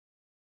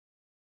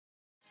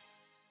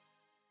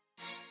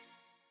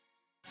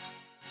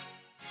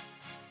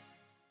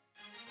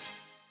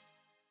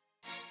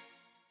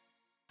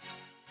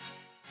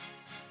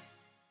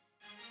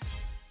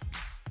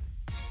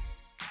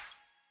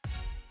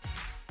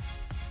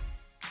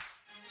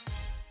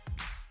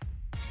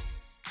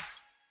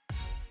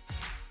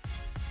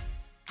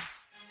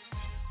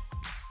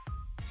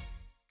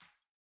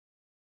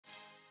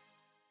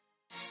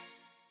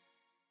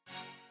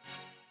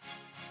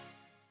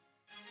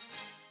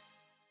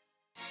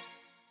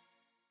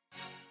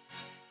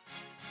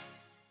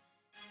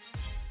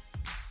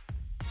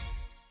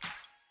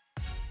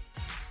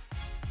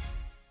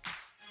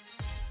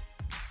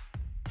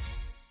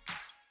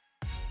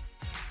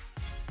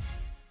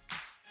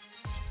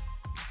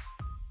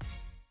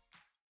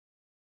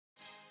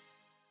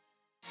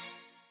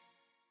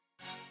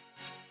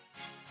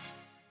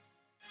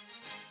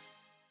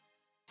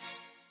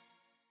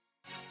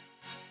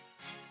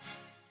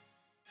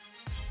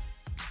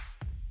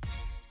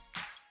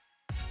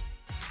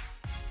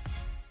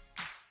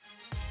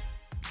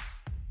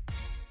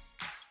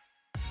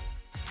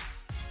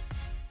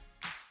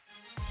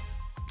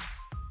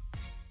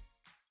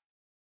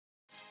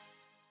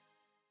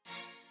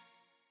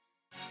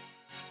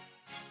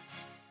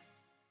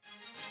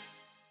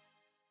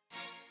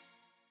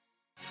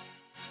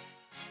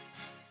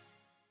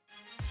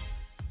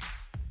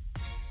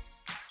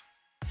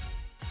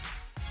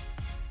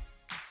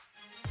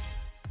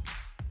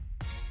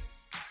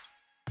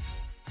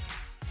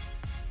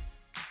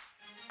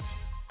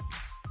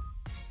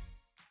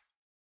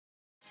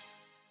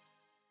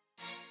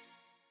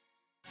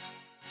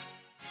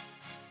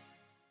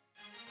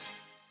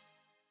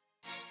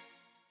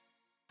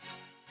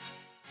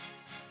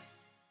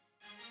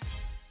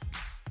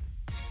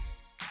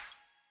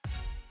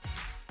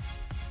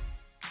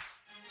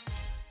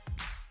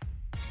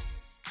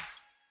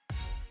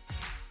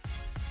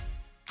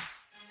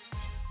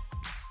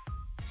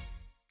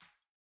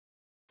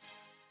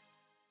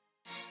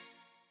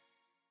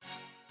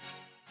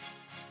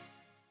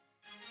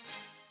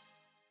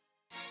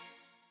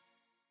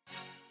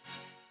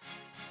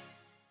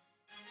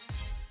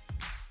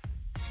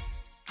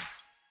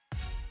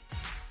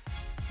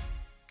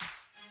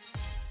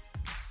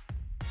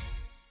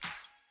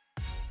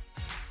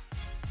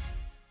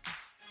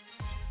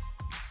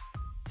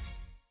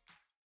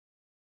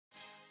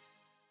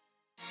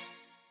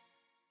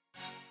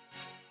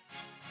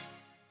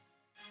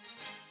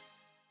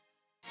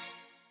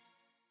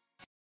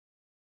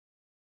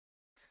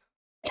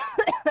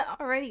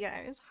Alrighty,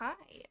 guys. Hi.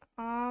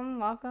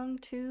 Welcome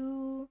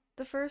to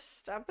the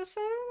first episode,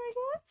 I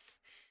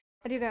guess.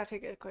 I do gotta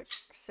take a quick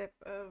sip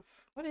of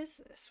what is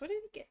this? What did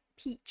we get?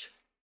 Peach.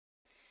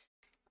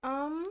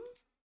 Um,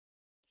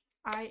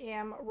 I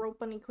am Rope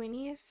Bunny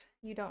Queenie. If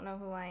you don't know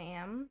who I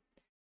am,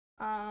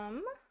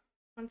 um,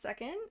 one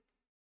second.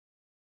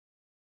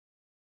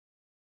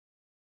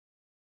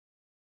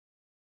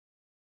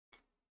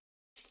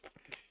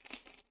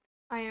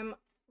 I am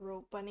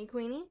Rope Bunny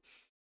Queenie.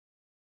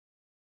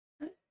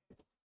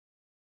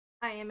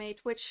 I am a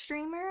Twitch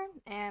streamer,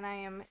 and I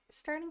am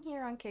starting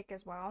here on Kick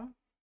as well.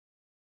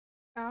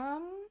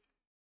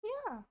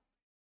 Yeah.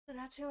 So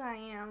that's who I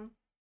am.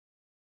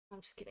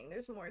 I'm just kidding.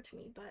 There's more to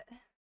me, but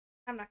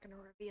I'm not gonna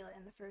reveal it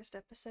in the first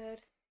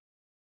episode.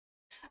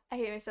 I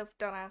hate myself.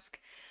 Don't ask.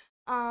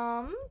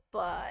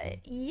 But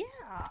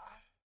yeah,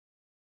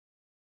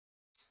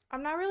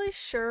 I'm not really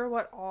sure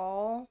what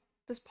all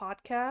this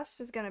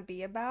podcast is gonna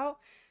be about.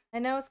 I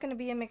know it's gonna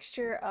be a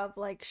mixture of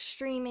like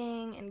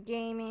streaming and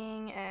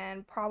gaming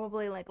and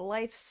probably like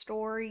life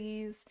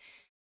stories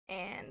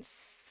and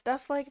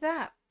stuff like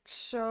that.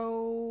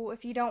 So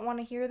if you don't want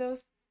to hear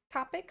those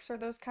topics or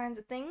those kinds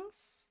of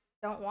things,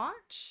 don't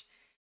watch.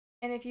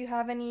 And if you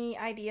have any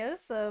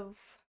ideas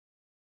of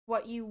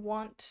what you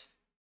want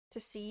to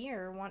see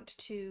or want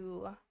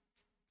to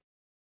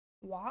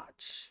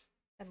watch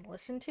and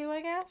listen to,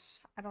 I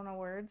guess. I don't know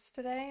words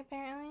today,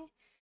 apparently.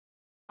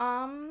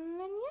 And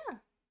yeah,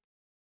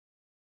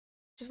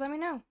 just let me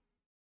know.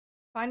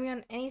 Find me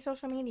on any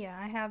social media.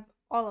 I have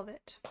all of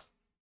it.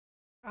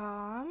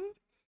 Um,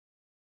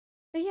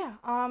 but yeah,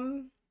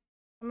 I'm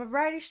a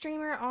variety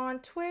streamer on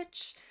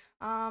Twitch.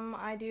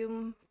 I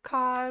do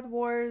COD,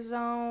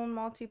 Warzone,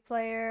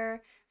 multiplayer.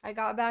 I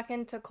got back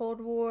into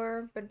Cold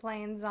War, been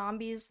playing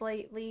zombies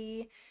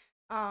lately.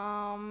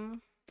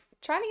 Um,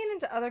 Trying to get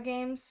into other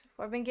games.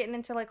 I've been getting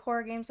into like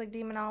horror games like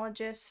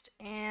Demonologist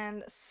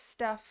and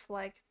stuff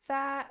like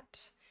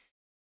that.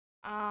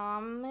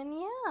 And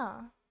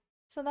yeah.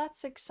 So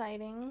that's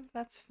exciting.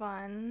 That's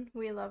fun.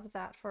 We love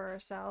that for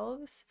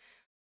ourselves.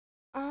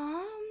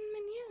 And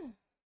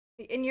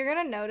yeah. And you're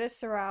gonna notice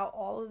throughout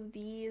all of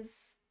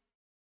these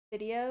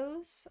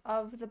videos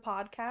of the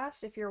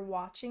podcast, if you're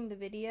watching the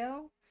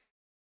video,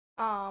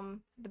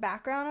 the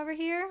background over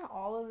here,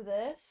 all of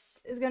this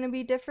is gonna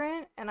be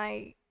different, and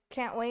I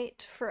can't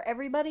wait for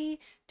everybody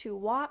to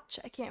watch.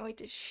 I can't wait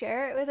to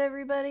share it with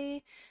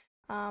everybody.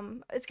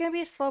 It's gonna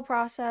be a slow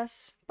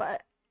process,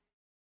 but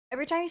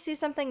every time you see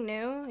something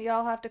new,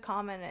 y'all have to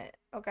comment it,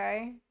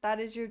 okay? That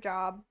is your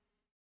job.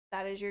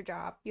 That is your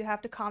job. You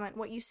have to comment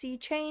what you see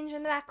change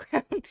in the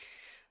background.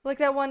 Like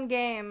that one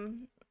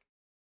game,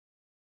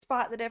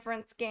 Spot the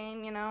Difference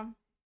game, you know?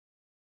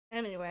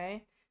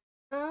 Anyway,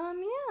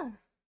 yeah,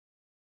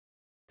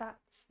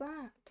 that's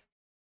that.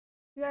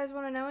 You guys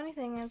want to know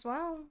anything as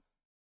well?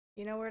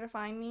 You know where to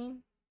find me.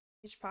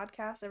 Each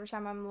podcast, every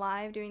time I'm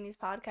live doing these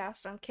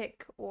podcasts on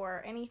Kick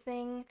or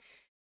anything,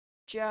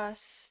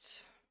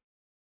 just,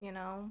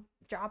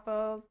 drop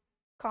a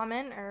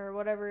comment or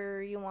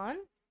whatever you want.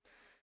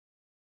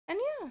 And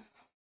yeah,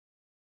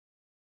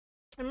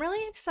 I'm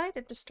really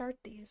excited to start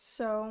these.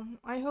 So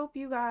I hope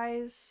you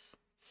guys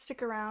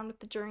stick around with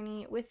the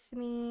journey with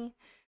me.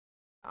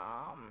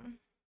 Um,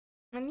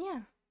 and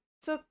yeah.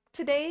 So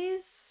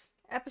today's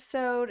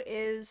episode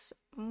is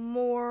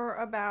more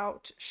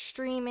about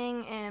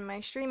streaming and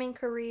my streaming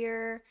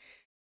career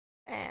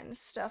and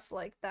stuff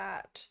like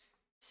that.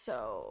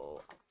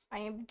 So I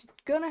am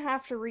gonna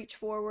have to reach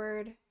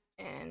forward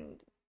and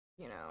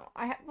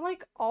I have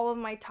like all of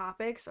my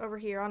topics over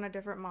here on a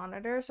different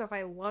monitor. So if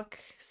I look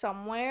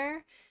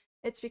somewhere,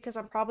 it's because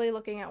I'm probably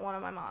looking at one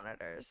of my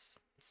monitors.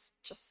 It's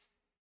just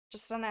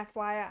an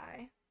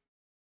FYI.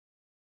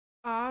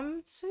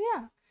 So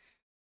yeah,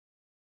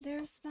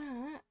 there's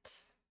that.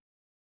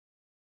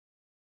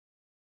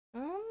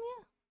 Yeah.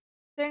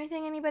 Is there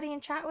anything anybody in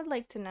chat would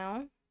like to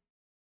know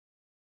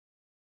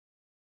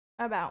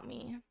about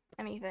me?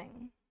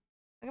 Anything?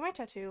 Look at my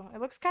tattoo. It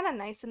looks kind of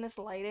nice in this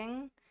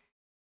lighting.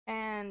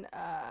 And,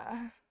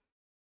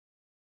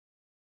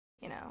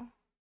 it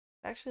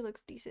actually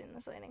looks decent in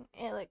this lighting.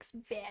 It looks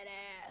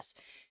badass.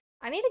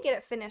 I need to get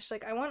it finished.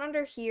 Like, I want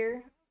under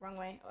here, wrong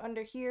way,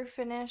 under here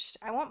finished.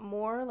 I want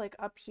more, like,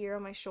 up here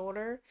on my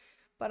shoulder.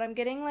 But I'm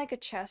getting, like, a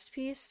chest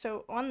piece.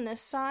 So on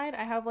this side,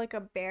 I have, like, a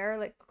bear,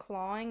 like,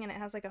 clawing, and it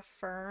has, like, a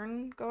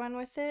fern going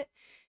with it.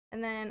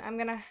 And then I'm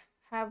gonna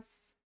have,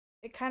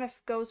 it kind of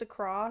goes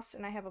across,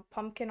 and I have a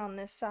pumpkin on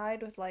this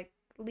side with, like,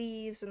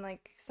 leaves and,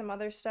 like, some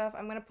other stuff.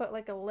 I'm gonna put,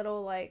 like, a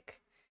little, like,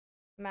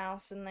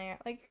 mouse in there.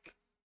 Like,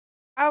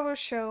 I will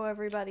show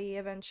everybody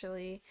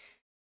eventually.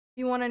 If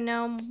you want to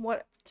know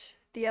what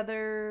the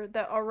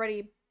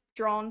already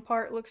drawn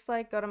part looks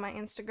like, go to my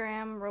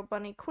Instagram, Rope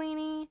Bunny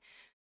Queenie,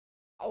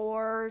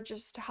 or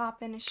just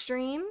hop in a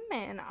stream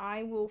and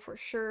I will for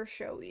sure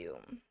show you.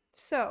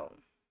 So,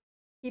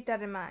 keep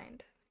that in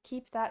mind.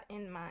 Keep that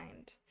in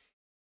mind.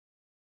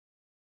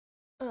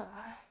 Ugh.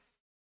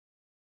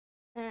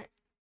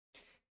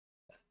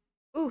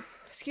 Ooh,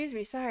 excuse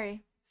me,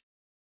 sorry.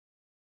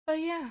 But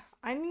yeah,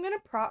 I'm gonna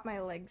prop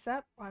my legs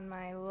up on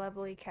my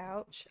lovely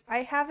couch. I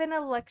have an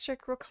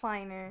electric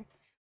recliner,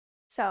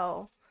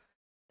 so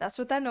that's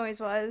what that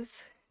noise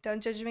was.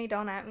 Don't judge me,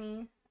 don't at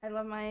me. I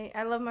love my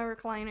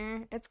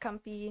recliner. It's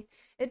comfy.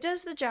 It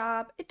does the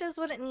job. It does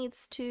what it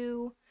needs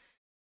to.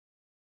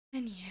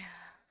 And yeah.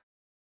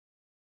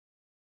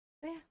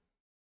 Yeah.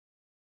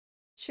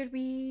 Should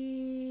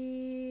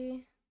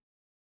we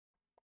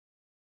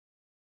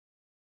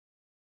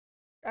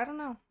I don't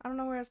know. I don't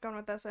know where I was going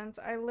with that sentence.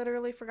 I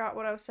literally forgot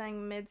what I was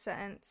saying mid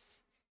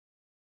sentence.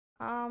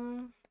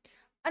 Um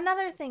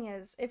Another thing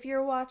is, if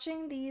you're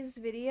watching these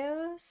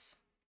videos,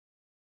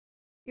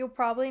 you'll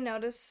probably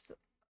notice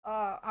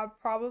I'll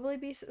probably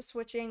be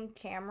switching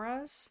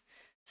cameras.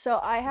 So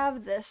I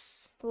have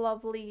this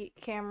lovely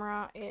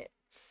camera.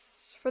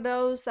 It's for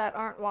those that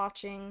aren't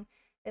watching,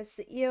 it's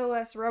the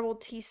EOS Rebel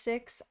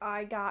T6.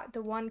 I got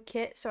the one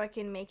kit so I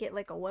can make it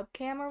like a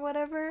webcam or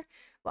whatever.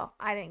 Well,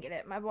 I didn't get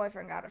it. My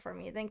boyfriend got it for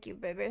me. Thank you,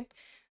 baby.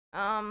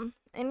 And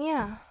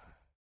yeah.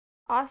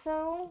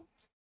 Also,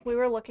 we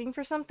were looking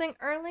for something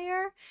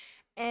earlier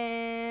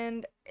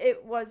and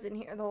it wasn't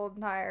here the whole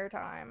entire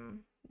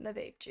time. The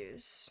vape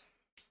juice.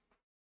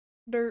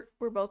 Dirt.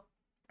 We're both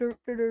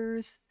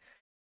dirters.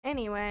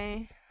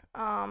 Anyway,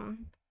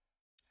 um,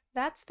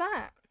 that's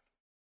that.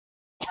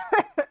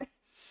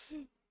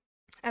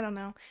 I don't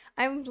know.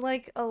 I'm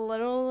like a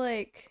little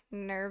like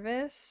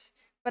nervous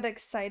but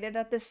excited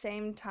at the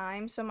same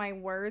time, so my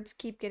words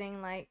keep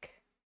getting like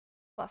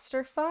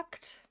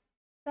clusterfucked.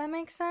 That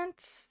makes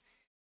sense?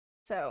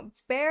 So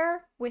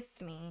bear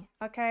with me,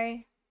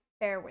 okay?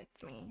 Bear with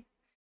me.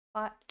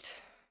 But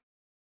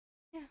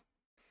yeah,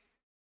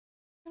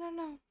 I don't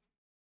know.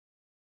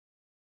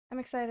 I'm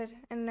excited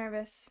and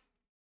nervous.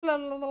 Blah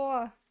blah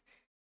blah.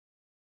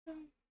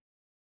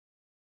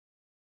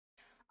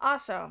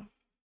 Also,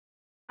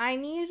 I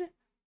need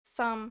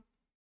some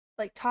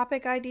like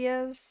topic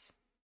ideas.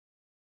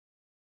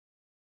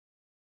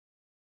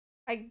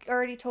 I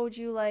already told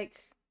you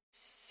like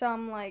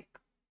some like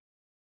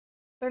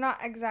they're not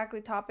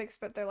exactly topics,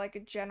 but they're like a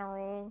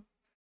general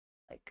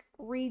like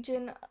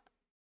region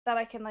that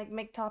I can like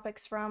make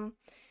topics from.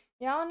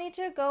 Y'all need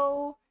to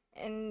go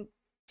and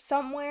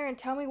somewhere and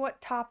tell me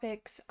what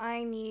topics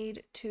I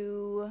need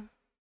to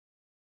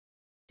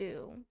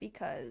do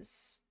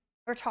because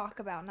or talk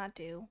about, not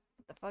do.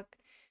 What the fuck?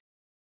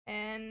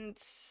 And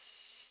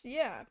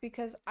yeah,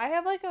 because I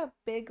have like a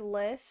big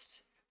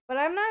list, but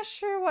I'm not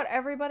sure what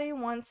everybody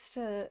wants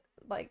to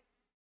like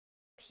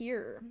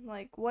hear.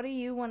 Like, what do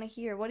you want to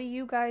hear? What do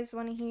you guys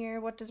want to hear?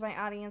 What does my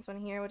audience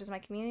want to hear? What does my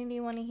community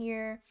want to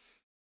hear?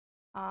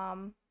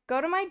 Go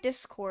to my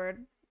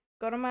Discord.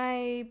 Go to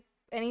my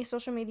any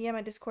social media.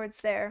 My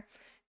Discord's there,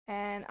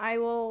 and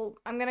I'm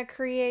gonna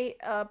create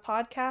a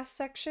podcast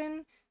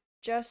section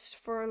just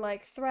for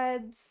like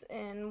threads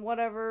and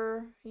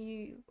whatever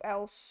you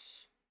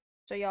else,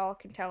 so y'all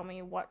can tell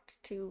me what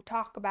to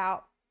talk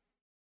about.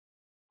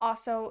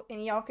 Also,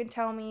 and y'all can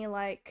tell me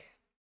like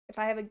if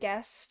I have a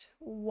guest,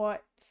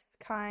 what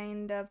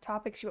kind of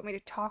topics you want me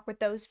to talk with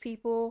those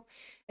people,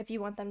 if you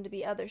want them to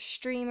be other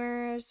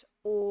streamers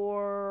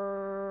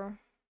or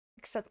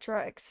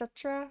etc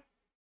etc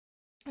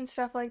and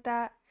stuff like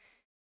that.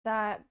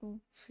 That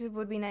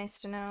would be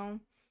nice to know.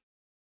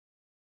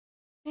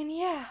 And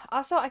yeah,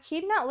 also I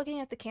keep not looking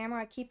at the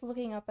camera. I keep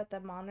looking up at the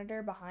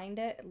monitor behind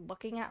it,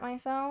 looking at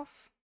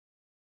myself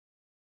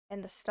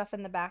and the stuff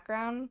in the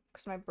background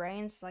because my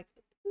brain's like,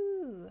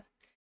 ooh.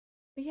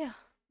 But yeah,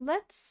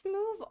 let's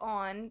move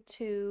on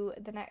to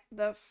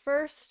the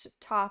first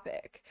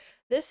topic.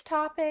 This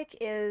topic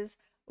is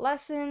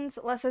lessons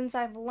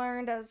I've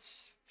learned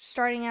as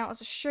starting out as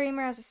a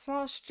streamer, as a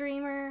small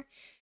streamer,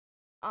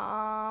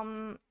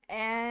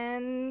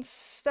 and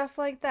stuff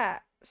like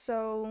that.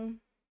 So,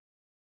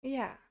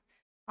 yeah.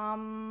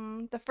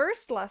 The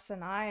first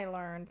lesson I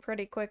learned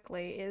pretty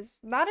quickly is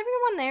not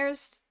everyone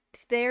there's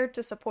there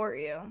to support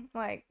you.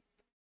 Like,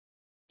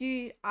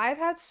 I've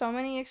had so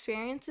many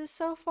experiences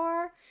so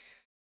far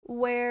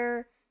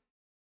where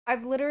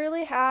I've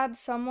literally had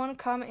someone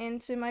come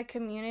into my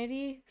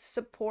community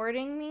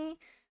supporting me,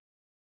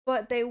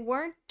 but they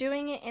weren't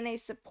doing it in a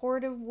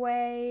supportive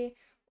way,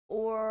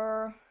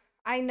 or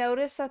I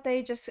noticed that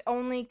they just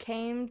only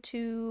came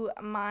to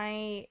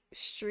my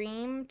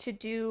stream to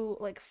do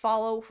like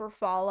follow for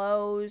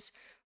follows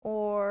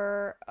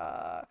or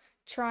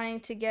trying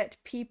to get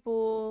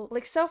people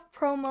like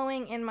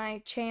self-promoting in my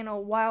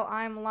channel while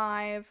I'm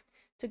live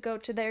to go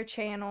to their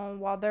channel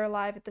while they're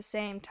live at the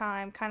same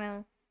time, kind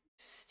of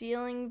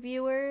stealing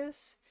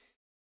viewers,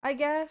 I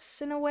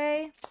guess, in a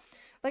way.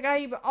 Like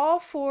I'm all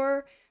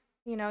for,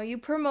 you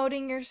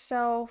promoting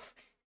yourself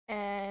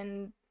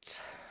and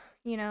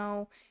you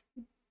know,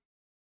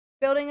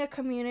 building a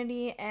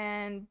community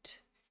and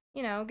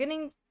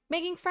getting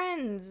making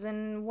friends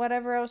and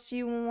whatever else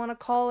you want to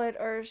call it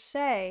or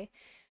say.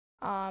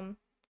 Um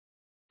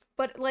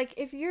but like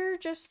if you're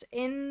just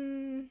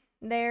in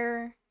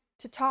there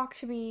to talk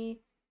to me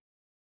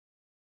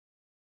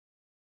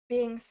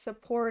being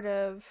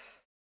supportive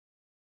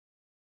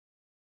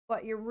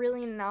but you're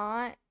really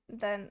not,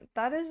 then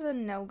that is a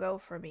no-go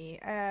for me.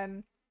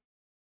 And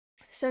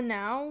so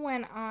now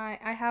when I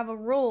have a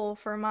rule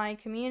for my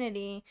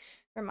community,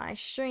 for my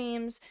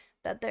streams,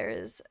 that there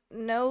is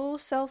no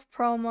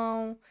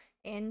self-promo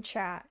in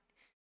chat.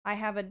 I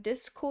have a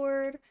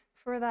Discord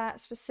for that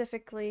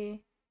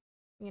specifically.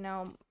 You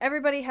know,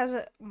 everybody has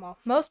well,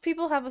 most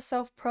people have a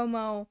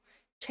self-promo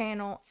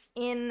channel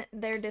in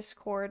their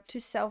Discord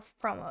to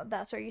self-promo.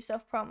 That's where you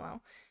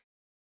self-promo.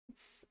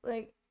 It's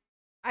like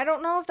I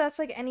don't know if that's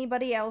like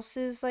anybody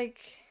else's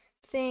like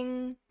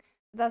thing.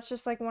 That's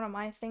just like one of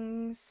my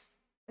things.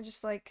 I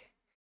just like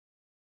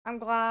I'm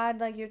glad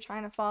like you're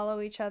trying to follow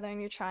each other and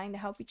you're trying to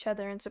help each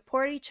other and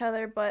support each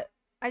other, but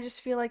I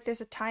just feel like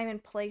there's a time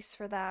and place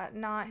for that,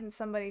 not in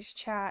somebody's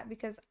chat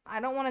because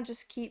I don't want to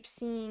just keep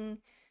seeing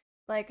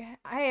like,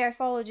 hey, I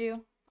followed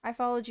you. I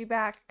followed you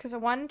back cuz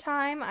one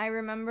time I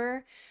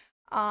remember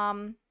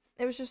um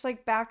it was just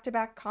like back to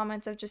back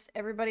comments of just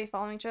everybody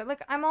following each other.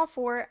 Like I'm all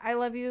for it. I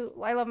love you.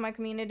 I love my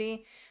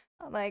community.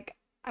 Like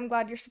I'm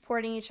glad you're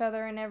supporting each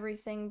other and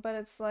everything, but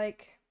it's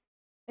like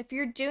if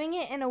you're doing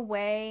it in a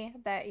way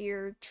that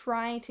you're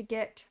trying to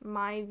get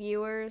my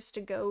viewers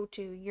to go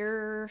to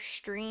your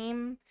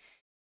stream,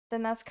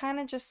 then that's kind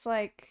of just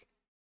like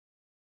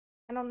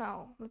I don't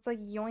know. It's like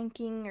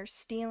yoinking or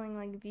stealing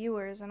like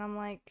viewers and I'm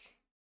like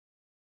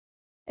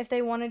if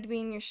they wanted to be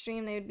in your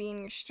stream, they would be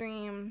in your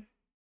stream.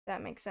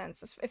 That makes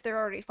sense if they're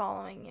already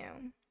following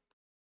you.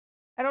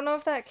 I don't know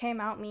if that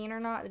came out mean or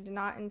not. It did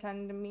not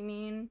intend to be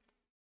mean.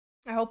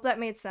 I hope that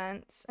made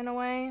sense in a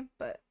way,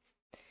 but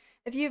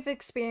if you've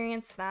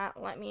experienced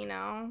that, let me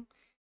know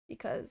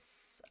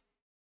because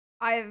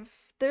I've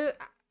there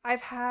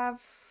I've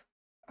have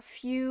a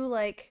few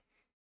like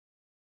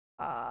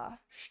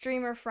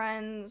streamer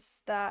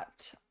friends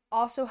that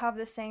also have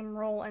the same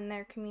role in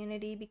their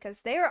community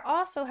because they are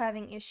also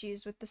having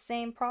issues with the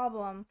same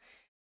problem.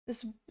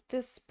 This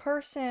this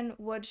person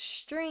would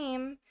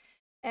stream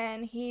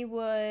and he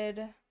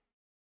would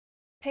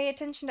pay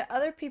attention to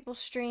other people's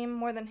stream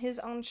more than his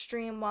own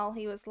stream while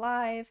he was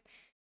live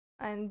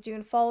and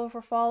doing follow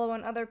for follow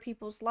on other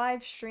people's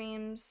live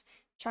streams,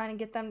 trying to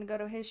get them to go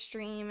to his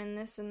stream and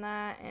this and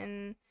that.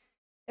 And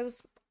it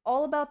was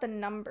all about the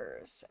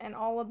numbers and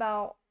all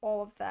about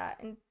all of that.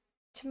 And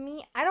to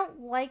me, I don't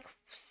like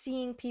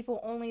seeing people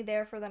only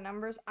there for the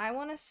numbers. I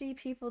want to see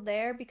people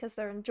there because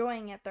they're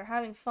enjoying it, they're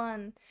having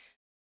fun,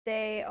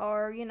 they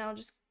are, you know,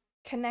 just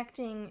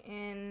connecting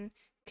and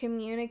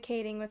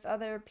communicating with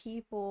other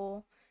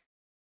people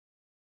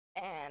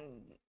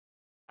and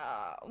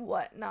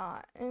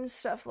whatnot and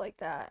stuff like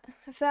that.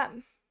 If that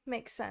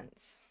makes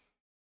sense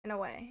in a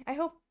way. I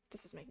hope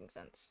this is making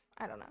sense.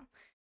 I don't know.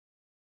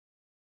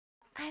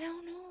 I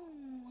don't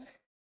know.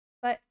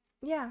 But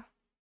yeah.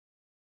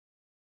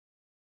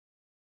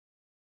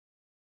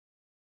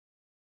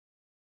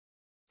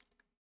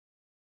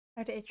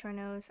 I had to itch my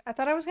nose. I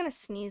thought I was gonna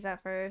sneeze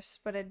at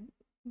first, but it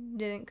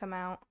didn't come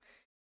out.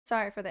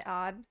 Sorry for the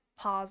odd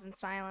pause and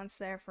silence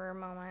there for a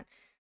moment.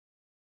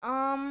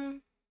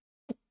 Um,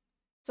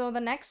 so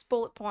the next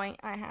bullet point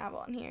I have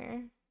on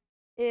here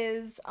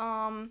is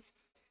some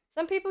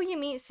people you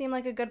meet seem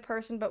like a good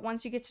person, but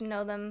once you get to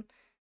know them,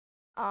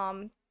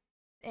 um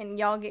and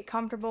y'all get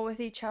comfortable with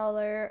each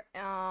other,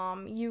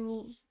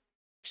 you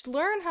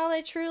learn how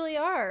they truly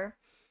are.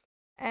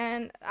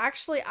 And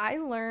actually I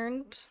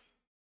learned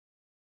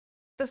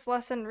this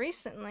lesson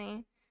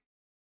recently.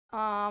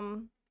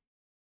 Um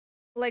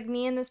like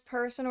me and this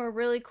person were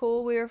really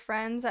cool. We were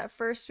friends. At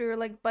first we were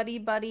like buddy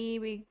buddy.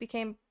 We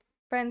became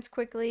friends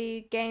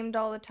quickly, gamed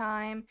all the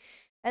time.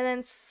 And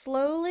then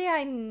slowly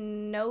I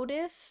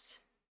noticed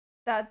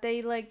that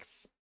they like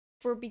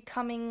were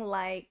becoming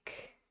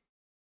like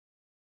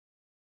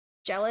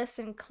jealous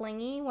and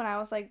clingy when I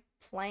was like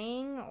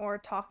playing or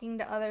talking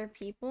to other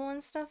people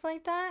and stuff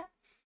like that.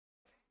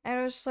 And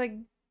I was just like,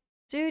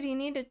 dude, you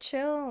need to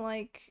chill.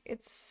 Like,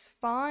 it's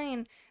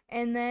fine.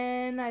 And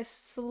then I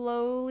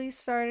slowly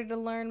started to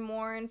learn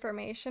more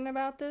information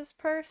about this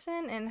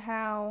person and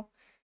how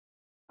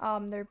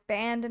they're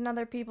banned in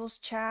other people's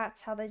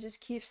chats, how they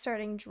just keep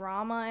starting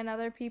drama in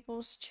other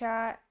people's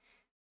chat.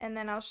 And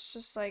then I was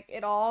just like,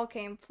 it all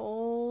came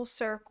full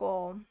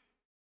circle.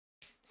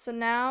 So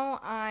now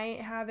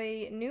I have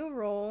a new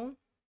role.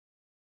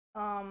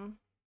 Um,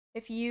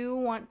 if you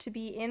want to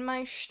be in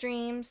my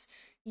streams,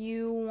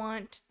 you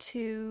want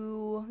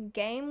to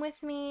game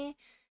with me,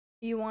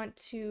 you want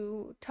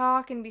to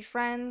talk and be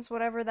friends,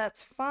 whatever,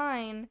 that's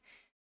fine.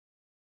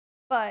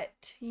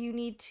 But you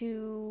need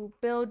to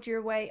build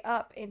your way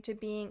up into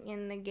being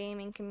in the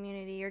gaming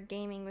community or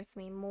gaming with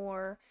me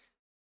more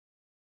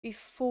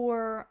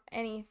before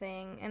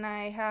anything. And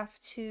I have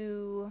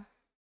to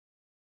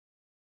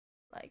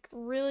like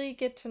really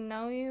get to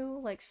know you,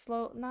 like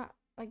slow not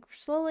like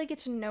slowly get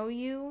to know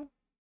you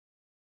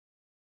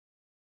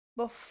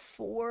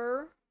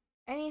before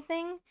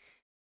anything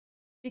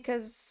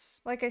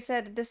because like I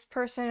said, this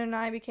person and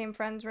I became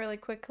friends really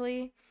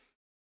quickly.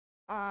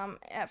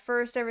 At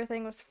first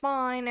everything was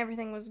fine,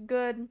 everything was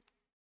good.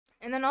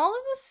 And then all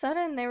of a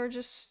sudden they were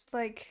just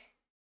like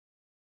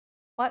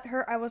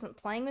butthurt I wasn't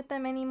playing with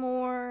them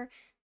anymore.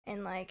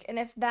 And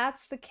if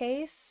that's the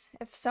case,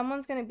 if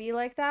someone's gonna be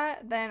like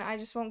that, then I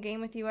just won't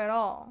game with you at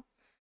all.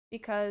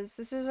 Because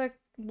this is a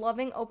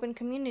loving, open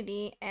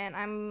community, and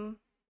I'm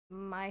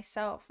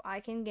myself.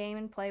 I can game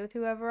and play with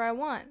whoever I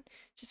want.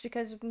 Just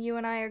because you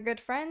and I are good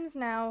friends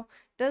now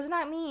does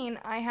not mean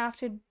I have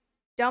to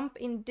dump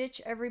and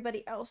ditch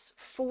everybody else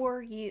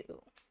for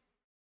you.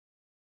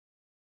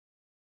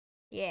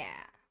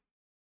 Yeah.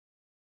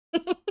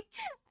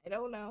 I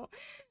don't know.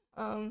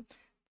 Um,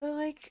 but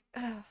like,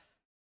 ugh.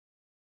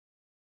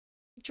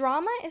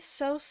 Drama is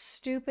so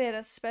stupid,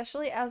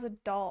 especially as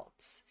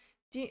adults.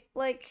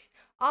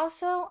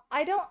 Also,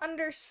 I don't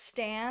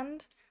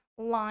understand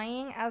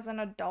lying as an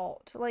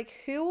adult.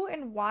 Like, who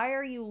and why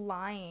are you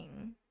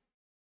lying?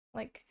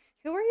 Like,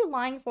 who are you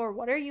lying for?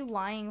 What are you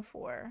lying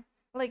for?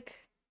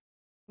 Like,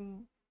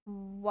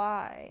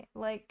 why?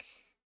 Like,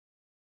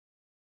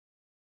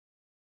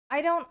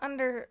 I don't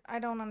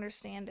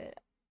understand it.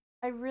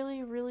 I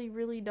really, really,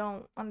 really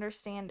don't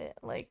understand it.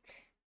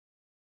 Like,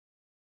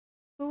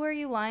 who are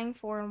you lying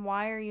for and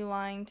why are you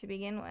lying to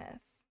begin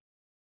with?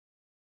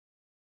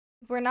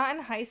 We're not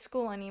in high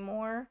school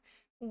anymore.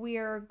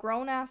 We're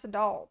grown ass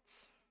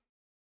adults.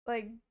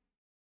 Like,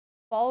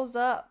 balls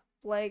up.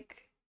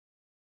 Like,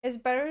 it's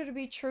better to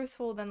be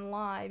truthful than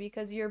lie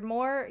because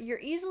you're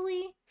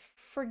easily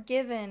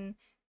forgiven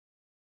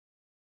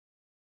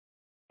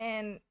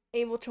and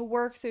able to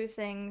work through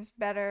things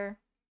better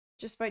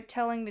just by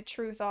telling the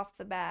truth off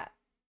the bat.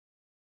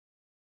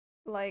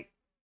 Like,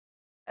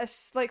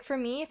 like for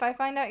me, if I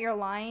find out you're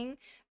lying,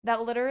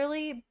 that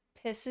literally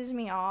pisses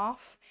me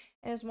off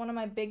and is one of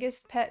my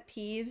biggest pet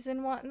peeves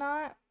and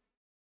whatnot.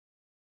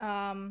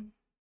 Um,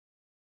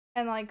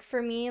 and like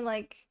for me,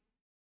 like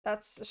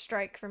that's a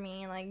strike for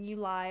me. Like you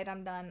lied,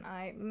 I'm done.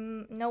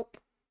 Nope,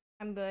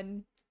 I'm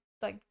good.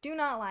 Like do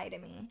not lie to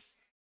me.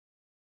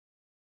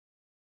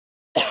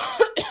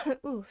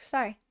 Ooh,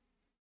 sorry.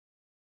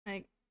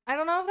 Like I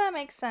don't know if that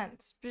makes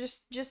sense.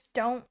 Just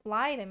don't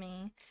lie to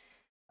me.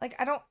 Like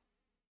I don't.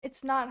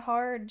 It's not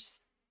hard.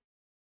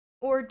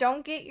 Or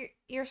don't get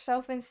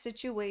yourself in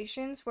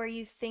situations where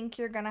you think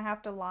you're gonna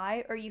have to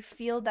lie or you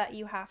feel that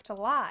you have to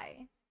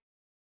lie.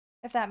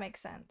 If that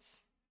makes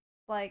sense.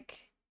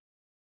 Like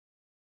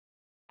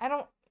I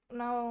don't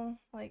know.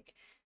 Like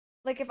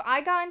if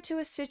I got into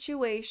a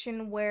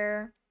situation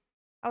where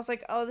I was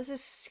like, "Oh, this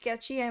is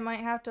sketchy. I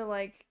might have to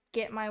like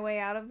get my way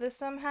out of this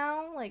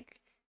somehow."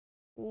 Like,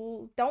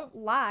 well, don't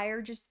lie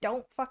or just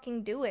don't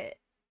fucking do it.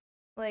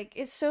 Like,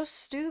 it's so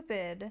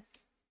stupid.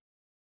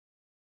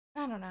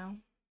 I don't know.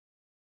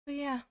 But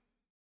yeah,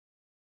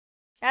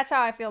 that's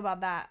how I feel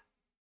about that.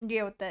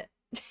 Deal with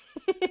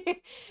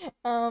it.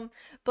 um,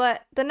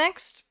 but the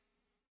next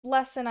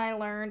lesson I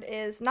learned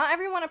is not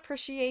everyone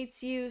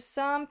appreciates you.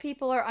 Some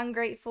people are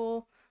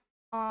ungrateful.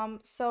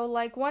 So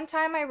like one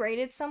time I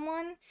rated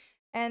someone,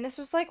 and this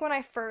was like when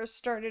I first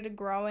started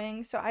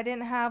growing, so I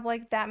didn't have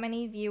like that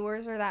many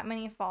viewers or that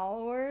many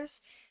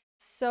followers.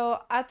 So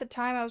at the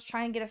time I was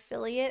trying to get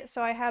affiliate,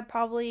 so I had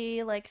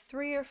probably like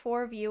 3 or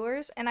 4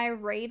 viewers, and I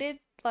rated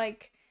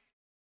like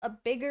a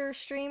bigger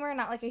streamer,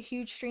 not like a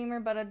huge streamer,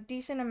 but a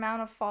decent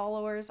amount of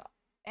followers,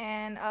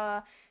 and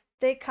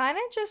they kind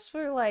of just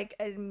were like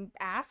an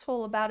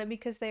asshole about it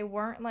because they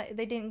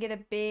didn't get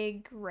a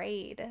big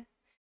raid.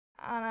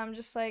 And I'm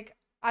just like,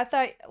 I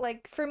thought,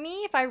 like, for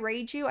me, if I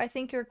raid you, I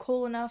think you're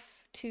cool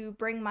enough to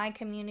bring my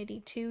community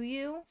to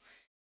you.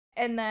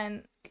 And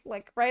then,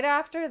 like, right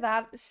after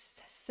that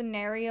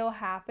scenario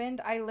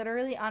happened, I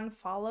literally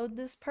unfollowed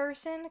this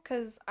person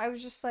because I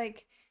was just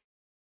like,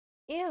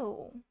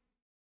 ew.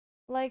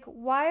 Like,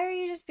 why are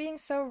you just being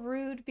so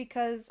rude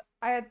because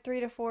I had 3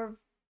 to 4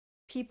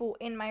 people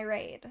in my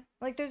raid?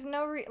 Like, there's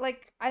no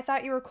like, I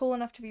thought you were cool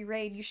enough to be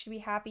raid. You should be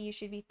happy. You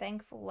should be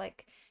thankful.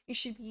 Like, you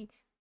should be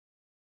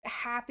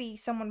happy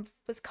someone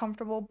was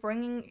comfortable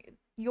bringing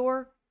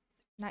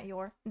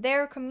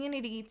their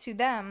community to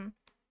them.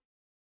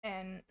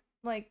 And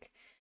like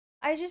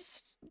I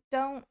just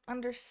don't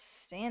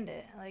understand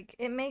it. Like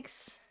it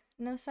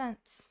no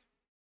sense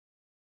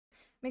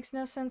makes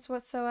no sense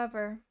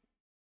whatsoever.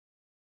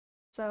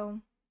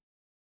 So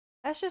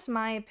that's just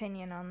my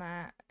opinion on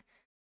that.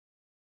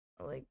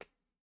 like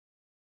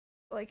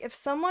like if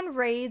someone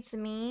raids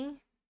me,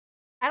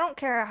 I don't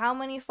care how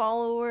many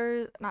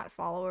followers, not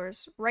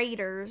followers,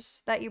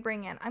 raiders that you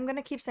bring in. I'm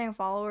gonna keep saying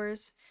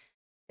followers.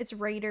 It's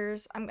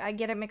raiders. I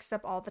get it mixed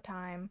up all the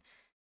time.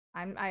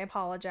 I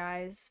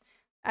apologize.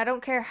 I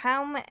don't care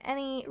how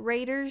many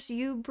raiders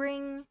you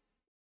bring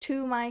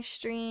to my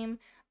stream.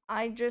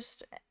 I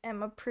just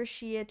am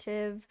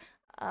appreciative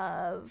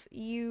of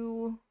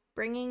you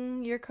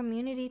bringing your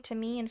community to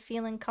me and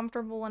feeling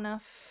comfortable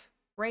enough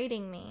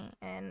rating me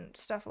and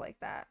stuff like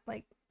that.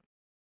 Like,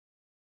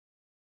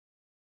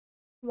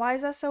 why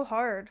is that so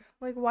hard?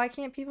 Like, why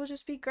can't people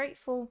just be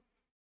grateful?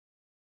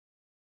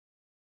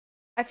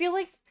 I feel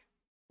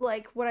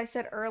like what I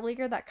said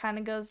earlier, that kind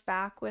of goes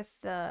back with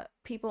the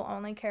people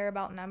only care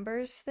about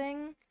numbers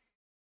thing,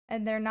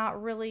 and they're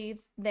not really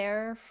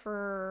there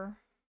for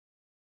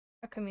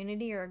a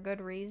community or a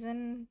good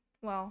reason.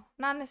 well,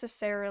 not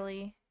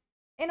necessarily.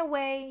 In a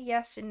way,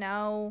 yes and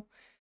no.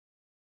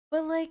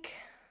 But like,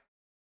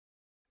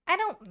 I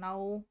don't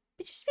know.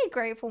 But just be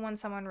grateful when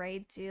someone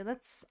raids you.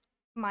 That's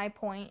my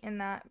point in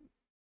that.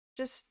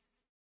 Just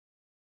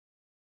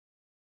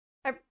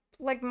I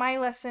like my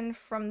lesson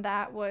from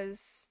that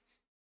was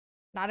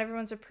not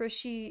everyone's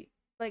appreciates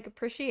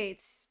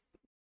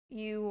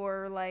you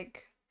or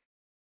like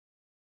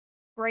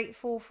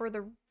grateful for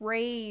the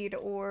raid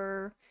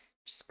or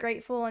just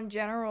grateful in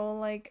general.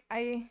 Like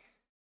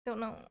don't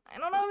know. I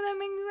don't know if that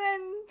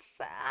makes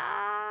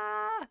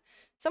sense.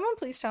 Someone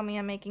please tell me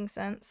I'm making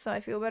sense so I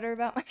feel better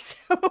about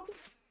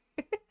myself.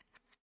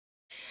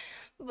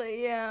 But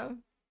yeah,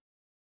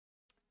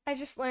 I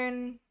just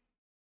learned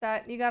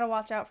that you gotta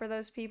watch out for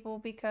those people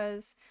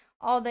because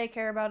all they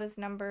care about is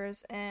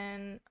numbers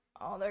and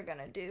all they're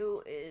gonna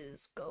do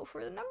is go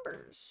for the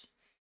numbers.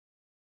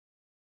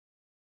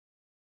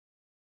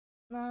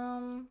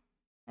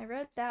 I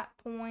read that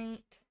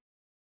point.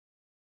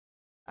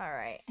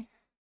 Alright.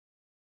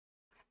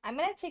 I'm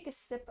gonna take a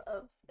sip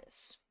of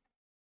this.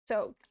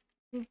 So,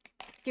 give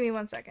me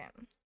 1 second.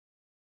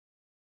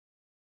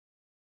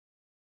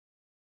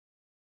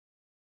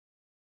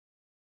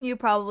 You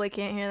probably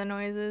can't hear the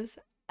noises.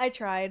 I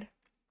tried.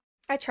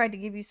 I tried to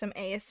give you some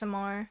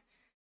ASMR,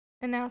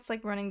 and now it's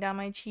like running down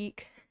my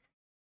cheek.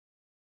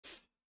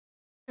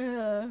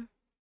 Ugh.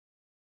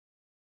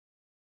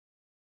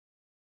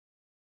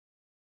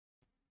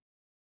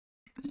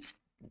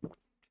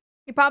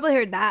 You probably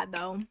heard that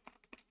though.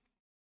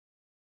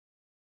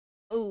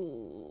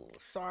 Oh,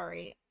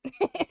 sorry.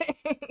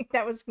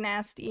 That was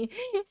nasty.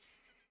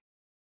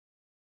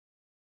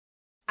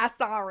 I'm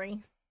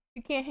sorry.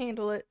 You can't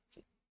handle it.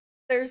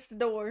 There's the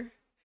door.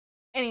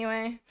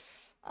 Anyway,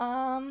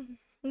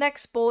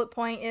 next bullet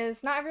point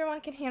is not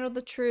everyone can handle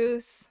the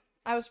truth.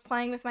 I was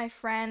playing with my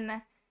friend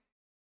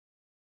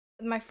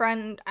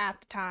at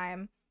the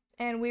time,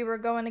 and we were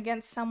going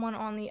against someone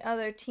on the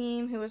other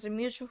team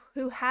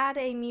who had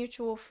a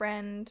mutual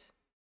friend.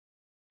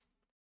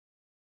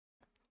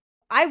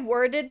 I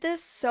worded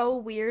this so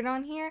weird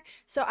on here.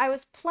 So I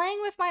was playing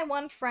with my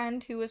one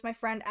friend who was my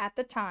friend at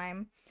the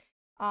time.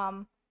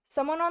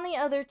 Someone on the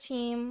other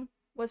team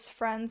was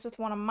friends with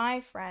one of my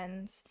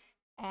friends,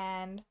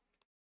 and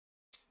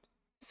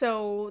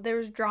so there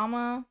was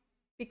drama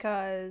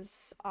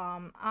because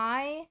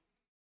I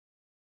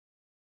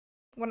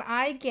when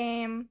I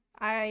game,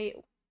 I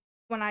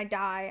when I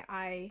die,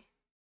 I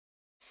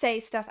say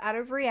stuff out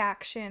of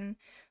reaction,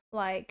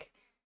 like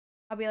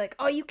I'll be like,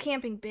 "Oh, you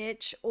camping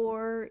bitch,"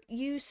 or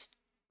 "You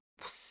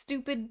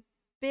stupid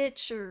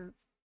bitch," or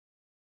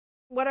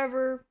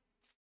whatever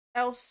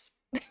else.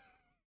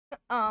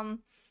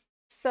 um,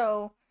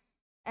 so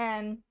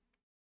and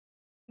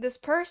this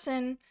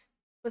person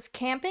was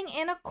camping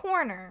in a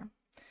corner.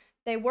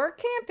 They were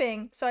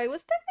camping, so I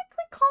was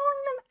technically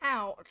calling them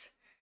out.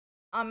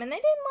 And they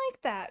didn't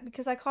like that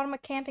because I called him a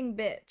camping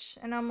bitch.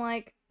 And I'm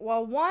like,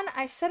 well, one,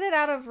 I said it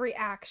out of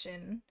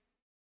reaction.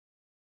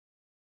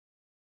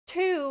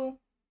 Two,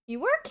 you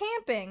were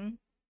camping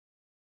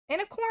in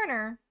a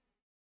corner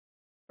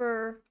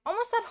for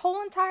almost that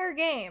whole entire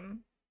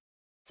game.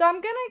 So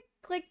I'm gonna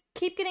like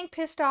keep getting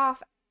pissed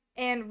off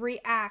and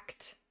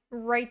react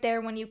right there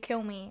when you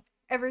kill me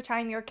every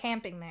time you're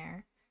camping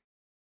there.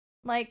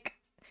 Like,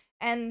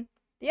 and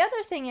the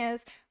other thing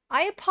is,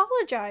 I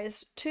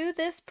apologized to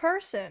this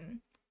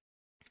person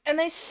and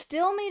they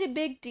still made a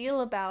big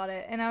deal about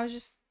it. And I was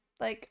just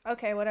like,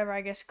 okay, whatever.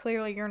 I guess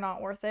clearly you're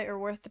not worth it or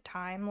worth the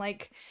time.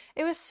 Like,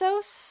 it was so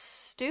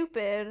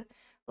stupid.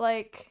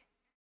 Like,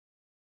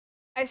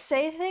 I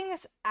say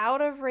things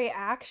out of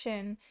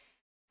reaction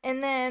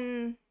and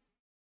then,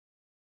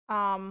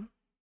 um,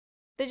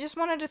 they just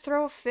wanted to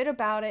throw a fit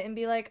about it and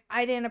be like,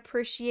 I didn't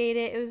appreciate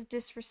it. It was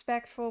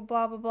disrespectful,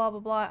 blah, blah, blah, blah,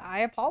 blah.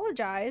 I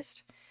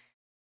apologized.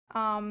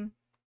 Um,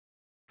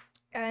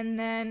 and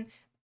then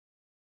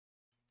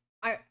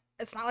I,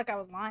 it's not like I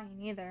was lying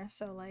either.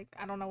 So, like,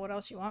 I don't know what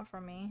else you want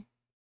from me.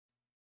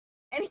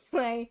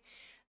 Anyway,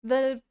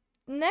 the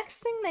next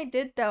thing they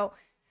did though,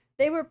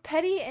 they were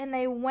petty and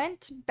they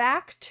went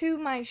back to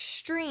my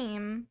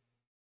stream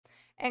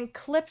and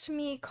clipped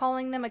me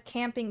calling them a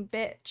camping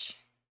bitch.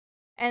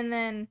 And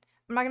then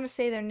I'm not going to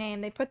say their name.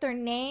 They put their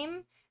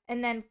name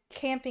and then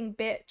camping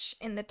bitch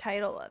in the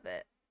title of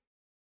it.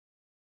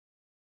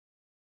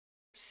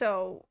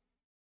 So,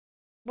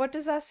 what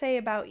does that say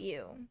about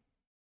you?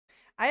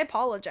 I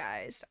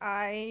apologized.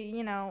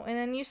 And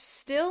then you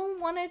still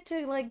wanted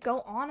to like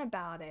go on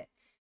about it.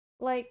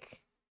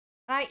 Like,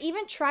 I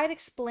even tried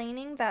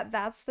explaining that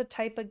that's the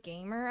type of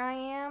gamer I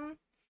am.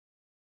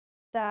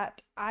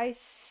 That I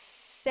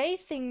say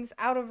things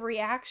out of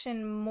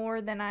reaction more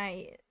than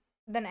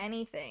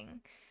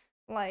anything.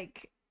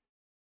 Like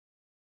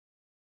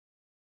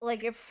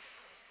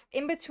if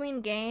in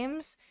between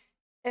games,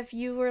 if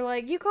you were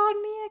like, you called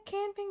me a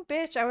camping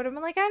bitch, I would have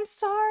been like, I'm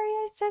sorry,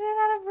 I said it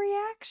out of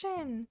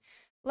reaction.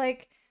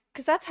 Like,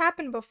 because that's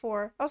happened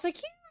before. I was like,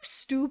 you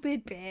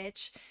stupid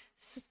bitch.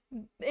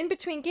 in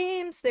between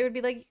games, they would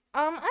be like,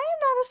 I am not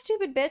a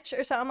stupid bitch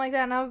or something like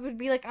that. And I would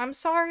be like, I'm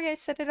sorry, I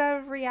said it out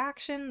of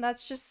reaction.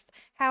 That's just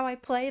how I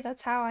play.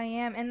 That's how I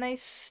am. And they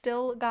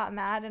still got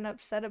mad and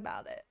upset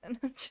about it. And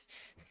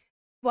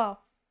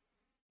well,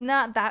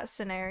 not that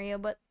scenario,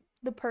 but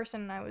the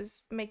person I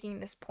was making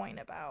this point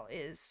about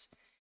is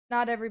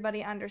not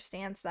everybody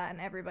understands that, and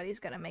everybody's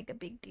gonna make a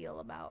big deal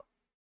about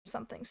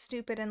something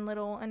stupid and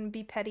little and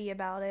be petty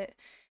about it.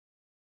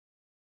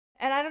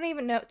 And I don't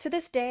even know, to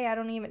this day, I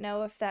don't even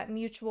know if that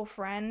mutual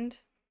friend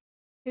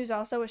who's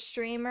also a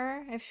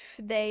streamer, if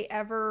they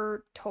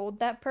ever told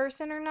that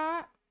person or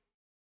not.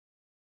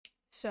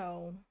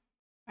 So,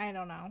 I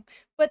don't know.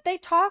 But they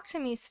talk to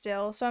me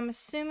still, so I'm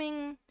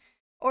assuming,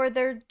 or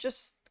they're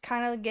just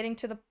kind of getting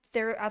to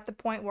they're at the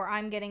point where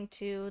I'm getting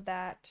to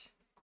that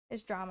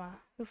is drama.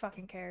 Who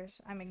fucking cares?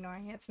 I'm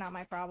ignoring it. It's not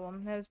my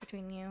problem. That was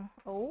between you.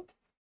 Oh?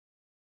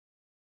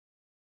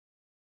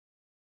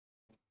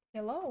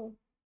 Hello.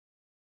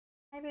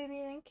 Hi,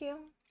 baby. Thank you.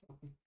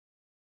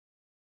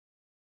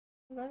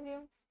 Love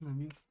you. Love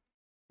you.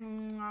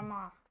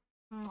 Mwah.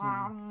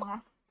 Mwah,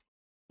 mwah.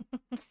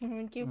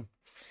 Thank you.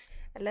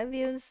 I love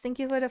yous. Thank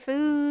you for the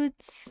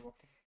foods.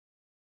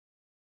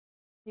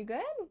 You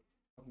good?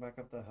 Back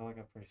up the hill, I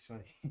got pretty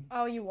sweaty.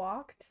 Oh, you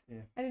walked?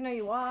 Yeah. I didn't know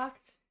you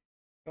walked.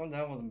 Going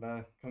down wasn't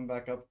bad. Coming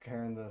back up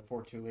carrying the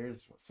 4-2 liters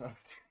is what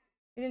sucked.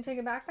 You didn't take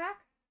a backpack?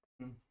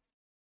 Take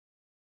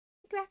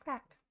a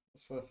backpack.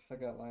 That's what I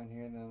got lying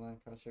here and then lying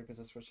across here because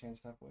that's what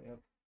chance halfway up.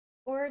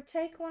 Or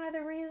take one of the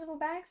reusable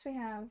bags we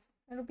have.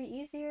 It'll be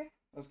easier.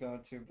 I was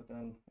going to, but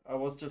then I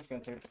was just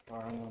going to take the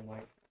car and I'm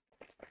like,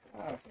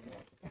 I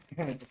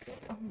forget. Just go.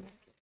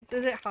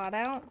 Is it hot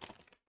out?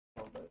 A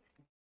little bit.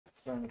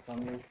 Starting to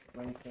thunder.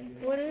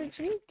 What did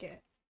you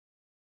get?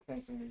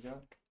 Thanks for your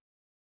job.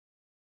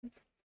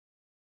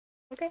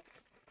 Okay.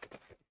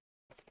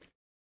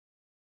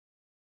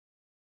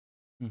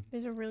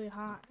 These are really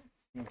hot.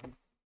 Mm-hmm.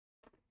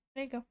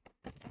 There you go.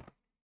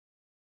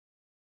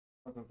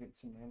 I'll go get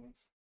some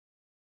mayonnaise.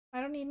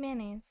 I don't need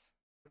mayonnaise.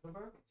 The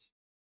garbage.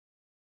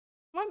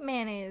 What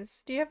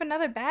mayonnaise? Do you have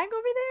another bag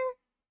over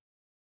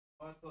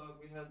there? I thought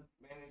we had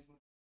mayonnaise.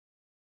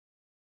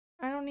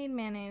 I don't need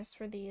mayonnaise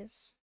for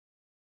these.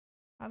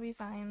 I'll be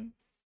fine.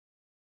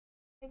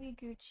 Maybe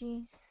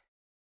Gucci.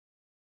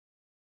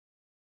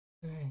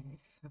 Hey,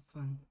 have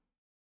fun.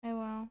 I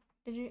will.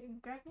 Did you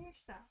grab me your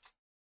stuff?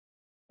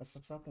 That's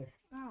what's out there.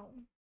 Oh.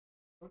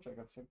 Which I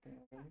got the same thing.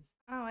 Okay.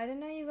 Oh, I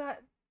didn't know you got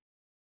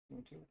You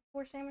want two?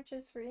 4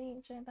 sandwiches for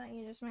each. I thought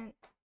you just meant.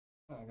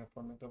 Oh, I got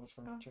 4 McDoubles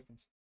for chickens.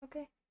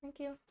 Okay, thank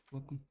you.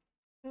 Welcome.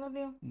 I love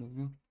you. Love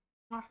you.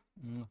 Mwah.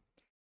 Mwah.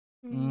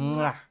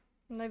 Mwah.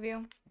 Love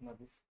you. Love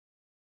you.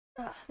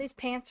 Ugh, these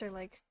pants are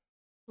like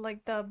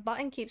the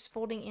button keeps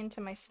folding into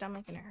my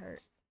stomach and it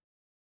hurts.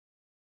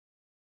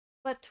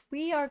 But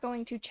we are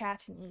going to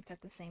chat and eat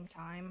at the same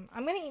time.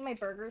 I'm gonna eat my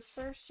burgers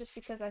first, just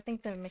because I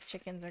think the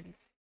McChickens are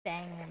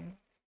banging.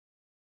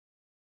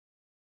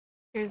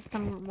 Here's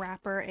some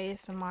rapper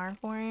ASMR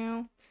for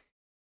you.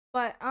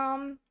 But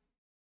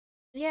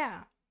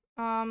yeah.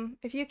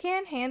 If you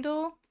can't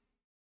handle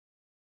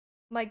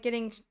like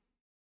getting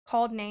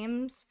called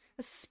names,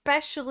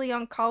 especially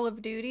on Call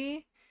of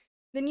Duty,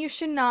 then you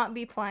should not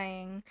be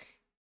playing.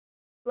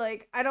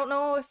 Like, I don't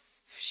know if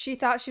she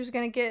thought she was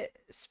gonna get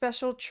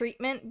special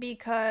treatment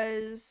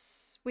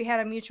because we had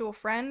a mutual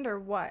friend or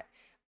what.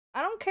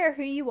 I don't care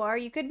who you are.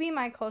 You could be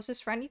my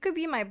closest friend. You could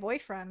be my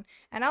boyfriend.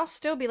 And I'll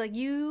still be like,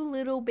 you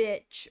little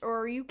bitch.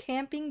 Or you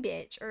camping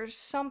bitch. Or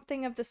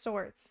something of the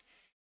sorts.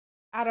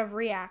 Out of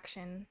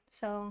reaction.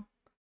 So,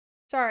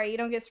 sorry, you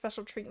don't get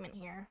special treatment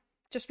here.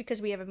 Just because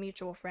we have a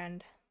mutual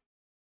friend.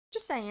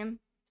 Just saying.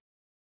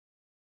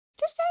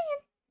 Just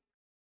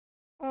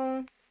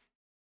saying.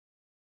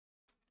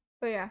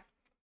 But yeah.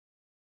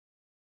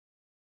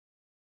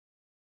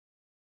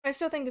 I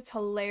still think it's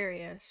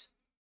hilarious.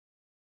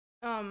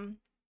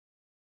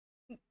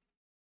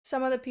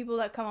 Some of the people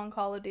that come on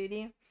Call of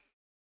Duty, if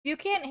you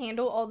can't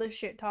handle all the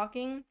shit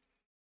talking,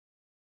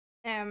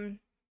 some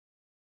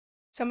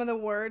of the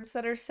words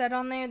that are said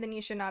on there, then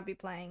you should not be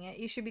playing it.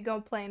 You should be go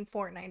playing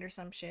Fortnite or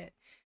some shit.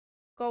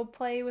 Go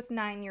play with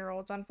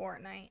 9-year-olds on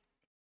Fortnite.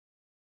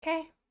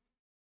 Okay?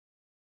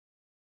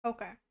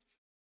 Okay.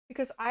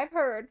 Because I've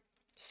heard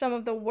some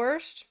of the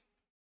worst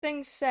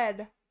things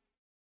said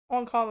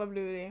on Call of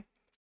Duty.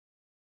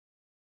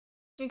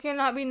 You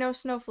cannot be no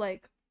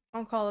snowflake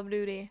on Call of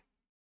Duty.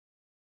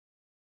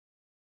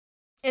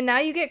 And now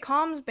you get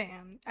comms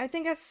banned. I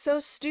think that's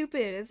so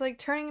stupid. It's like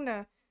turning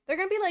into... They're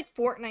gonna be like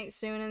Fortnite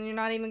soon and you're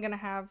not even gonna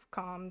have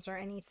comms or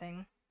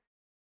anything.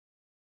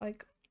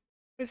 Like,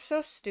 it's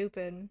so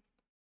stupid.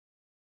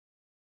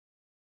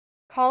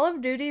 Call of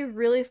Duty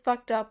really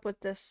fucked up with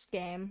this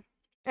game.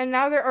 And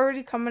now they're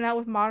already coming out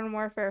with Modern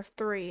Warfare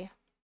 3.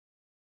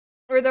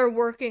 Or they're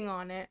working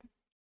on it.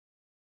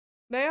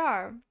 They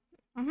are.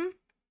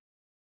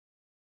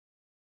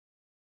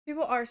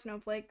 People are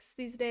snowflakes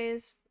these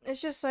days.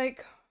 It's just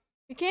like,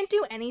 you can't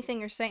do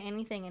anything or say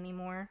anything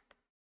anymore.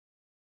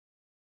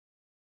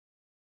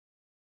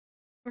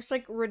 It's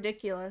like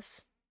ridiculous.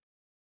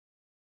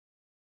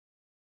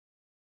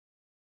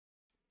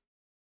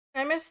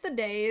 I miss the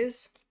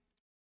days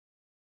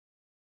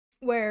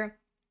where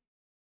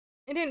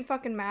it didn't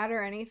fucking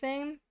matter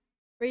anything,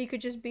 where you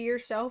could just be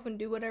yourself and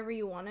do whatever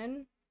you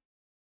wanted.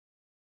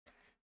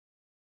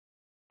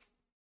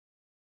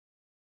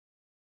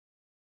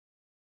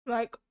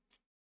 Like,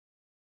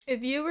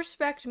 if you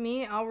respect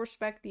me, I'll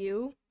respect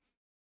you.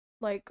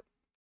 Like,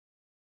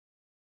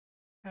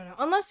 I don't know.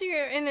 Unless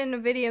you're in a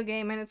video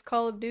game and it's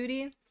Call of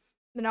Duty,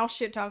 then I'll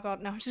shit talk all.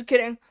 No, I'm just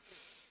kidding.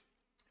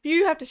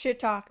 You have to shit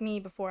talk me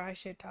before I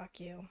shit talk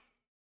you.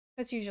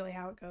 That's usually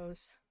how it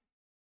goes.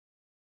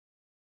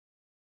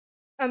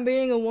 I'm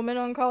being a woman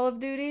on Call of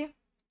Duty.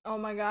 Oh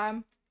my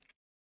god.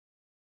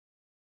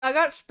 I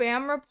got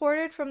spam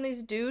reported from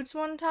these dudes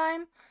one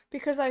time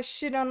because I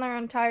shit on their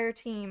entire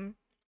team.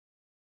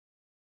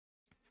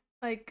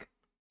 Like,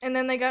 and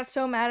then they got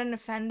so mad and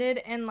offended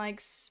and like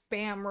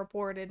spam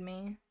reported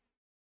me.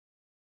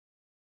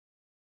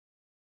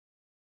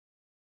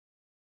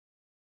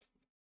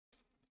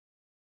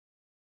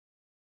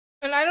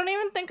 And I don't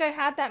even think I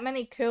had that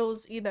many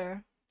kills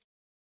either.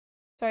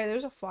 Sorry,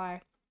 there's a fly.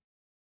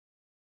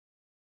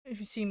 If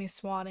you see me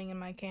swatting in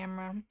my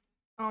camera.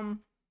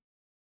 Um,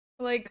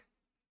 like,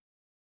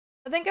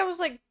 I think I was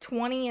like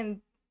 20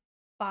 and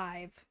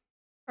 5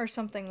 or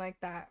something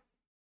like that.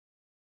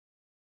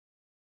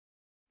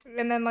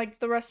 And then like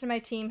the rest of my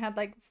team had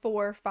like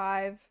 4,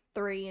 5,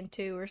 3, and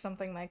 2 or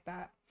something like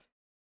that.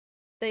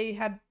 They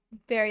had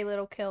very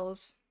little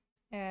kills,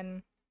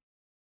 and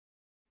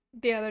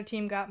the other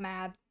team got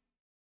mad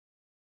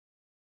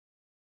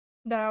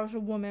that I was a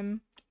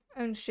woman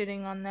and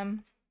shitting on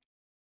them.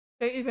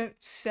 They even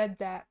said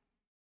that.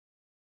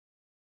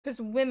 Because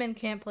women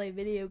can't play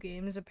video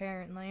games,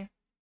 apparently.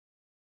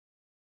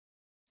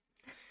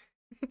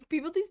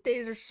 People these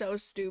days are so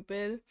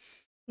stupid.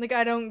 Like,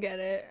 I don't get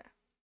it.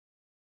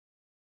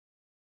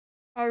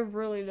 I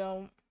really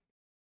don't.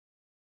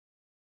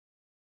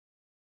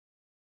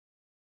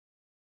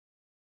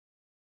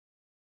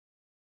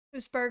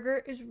 This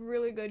burger is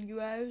really good, you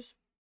guys.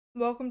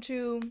 Welcome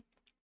to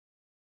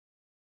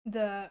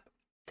the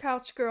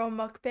Couch Girl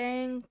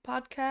Mukbang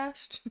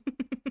podcast.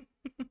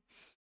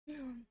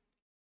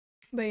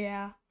 But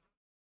yeah,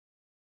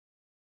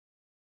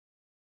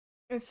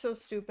 it's so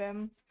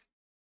stupid.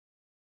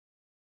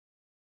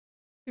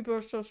 People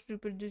are so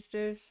stupid these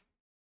days.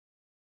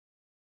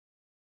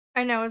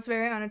 I know it's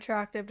very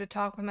unattractive to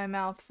talk with my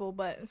mouth full,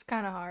 but it's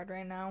kind of hard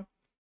right now.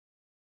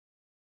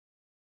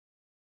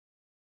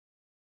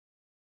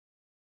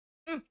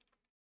 Mm,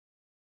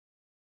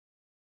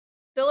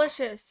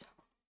 delicious.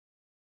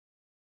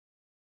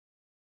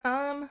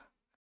 Um,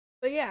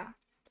 but yeah.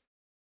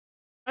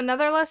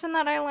 Another lesson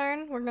that I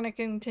learned, we're going to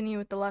continue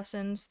with the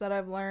lessons that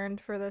I've learned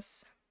for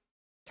this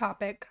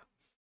topic.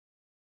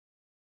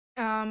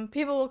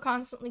 People will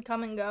constantly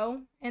come and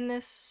go in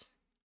this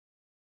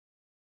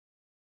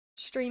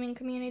streaming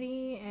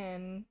community,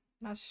 and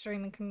not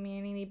streaming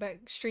community, but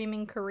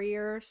streaming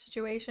career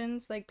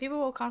situations. Like, people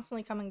will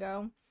constantly come and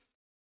go,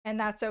 and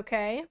that's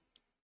okay.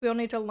 We'll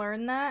need to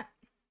learn that.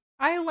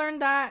 I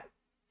learned that.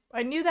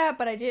 I knew that,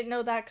 but I didn't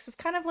know that because it's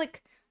kind of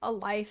like a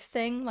life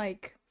thing.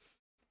 Like,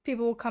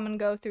 people will come and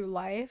go through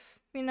life,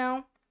 you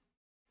know?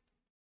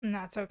 And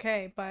that's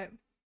okay, but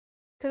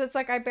because it's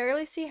like I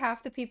barely see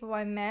half the people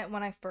I met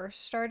when I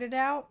first started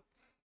out.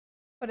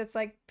 But it's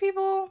like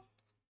people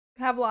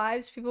have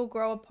lives, people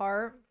grow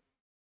apart,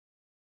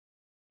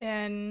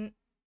 and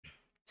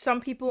some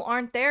people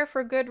aren't there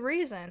for good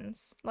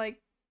reasons.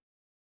 Like,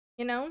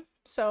 you know?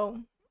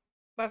 So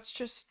that's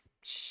just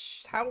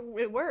how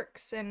it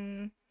works.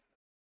 And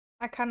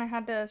I kind of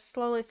had to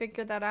slowly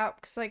figure that out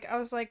because, like, I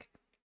was like,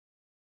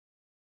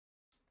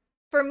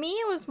 for me,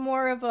 it was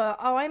more of a,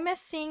 oh, I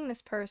miss seeing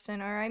this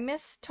person, or I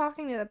miss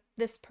talking to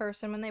this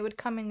person when they would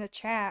come into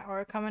chat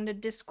or come into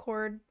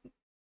Discord,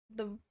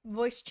 the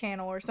voice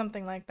channel, or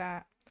something like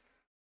that.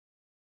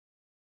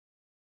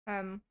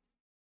 Um,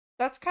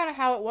 that's kind of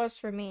how it was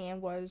for me. It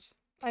was,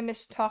 I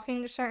miss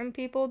talking to certain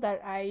people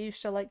that I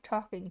used to like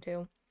talking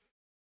to.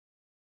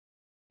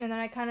 And then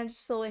I kind of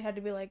just slowly had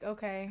to be like,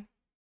 okay,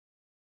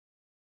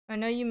 I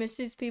know you miss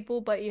these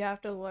people, but you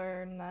have to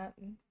learn that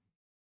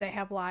they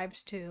have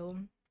lives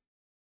too.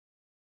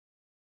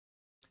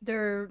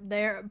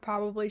 They're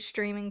probably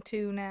streaming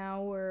too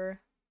now,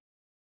 or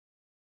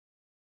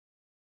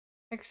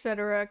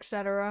etc.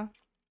 etc.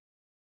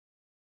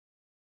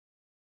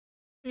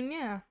 And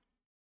yeah,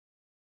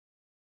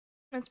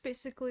 that's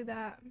basically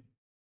that.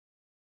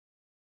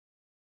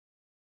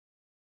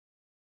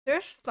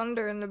 There's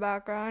thunder in the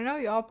background. I know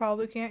y'all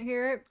probably can't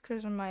hear it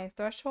because of my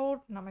threshold.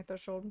 Not my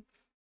threshold.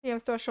 Yeah,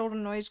 threshold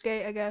and noise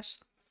gate, I guess.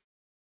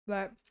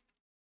 But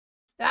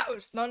that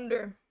was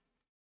thunder.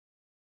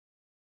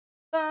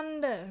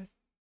 Thunder.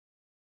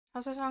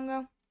 How's that song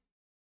go?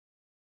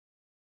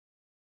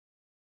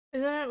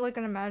 Isn't it like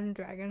an Imagine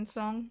Dragons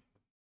song?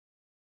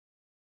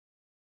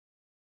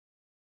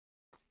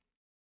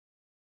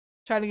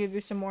 Try to give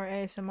you some more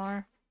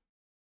ASMR.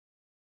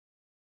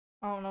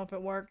 I don't know if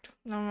it worked.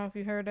 I don't know if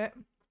you heard it.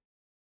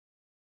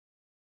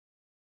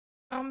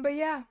 But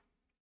yeah.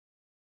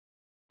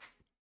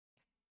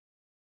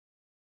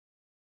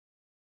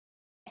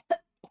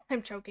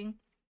 I'm choking.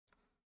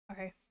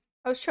 Okay.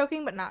 I was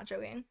choking, but not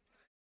choking.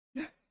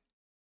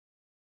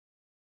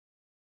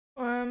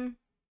 Um,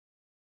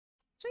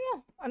 so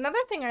yeah. Another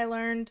thing I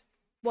learned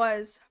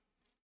was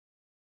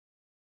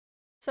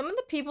some of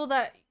the people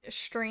that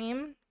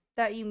stream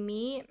that you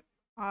meet,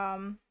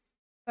 um,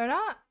 they're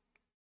not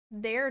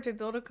there to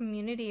build a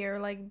community or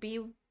like be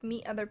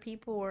meet other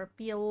people or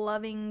be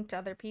loving to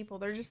other people.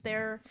 They're just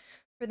there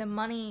for the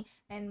money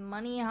and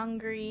money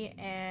hungry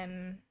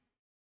and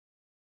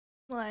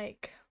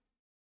like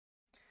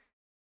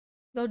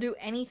they'll do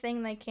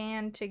anything they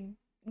can to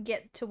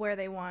get to where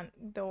they want.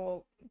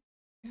 They'll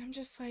and I'm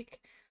just like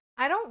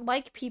I don't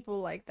like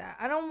people like that.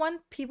 I don't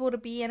want people to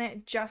be in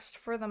it just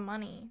for the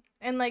money.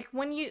 And like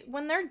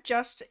when they're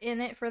just in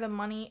it for the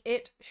money,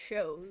 it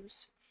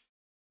shows.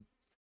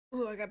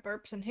 Ooh, I got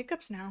burps and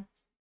hiccups now.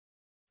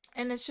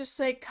 And it's just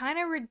like kind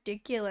of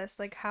ridiculous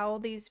like how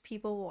these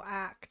people will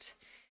act.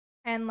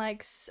 And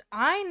like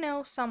I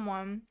know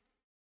someone,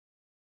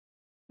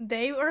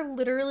 they are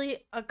literally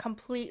a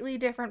completely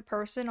different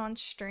person on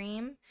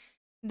stream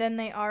than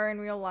they are in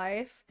real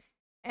life.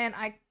 And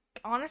I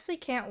honestly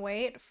can't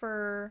wait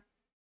for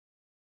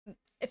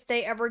if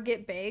they ever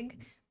get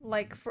big,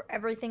 like for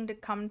everything to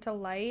come to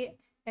light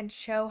and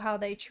show how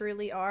they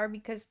truly are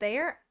because they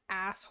are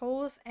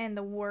assholes and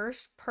the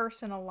worst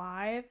person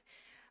alive.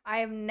 I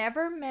have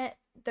never met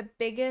the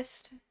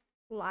biggest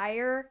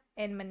liar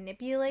and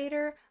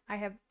manipulator. I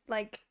have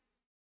like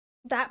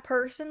that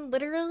person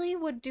literally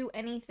would do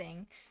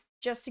anything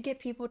just to get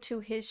people to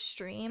his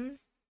stream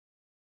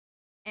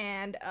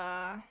and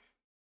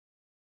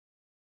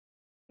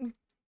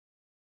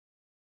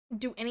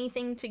do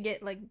anything to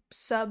get like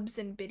subs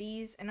and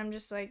biddies and I'm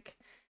just like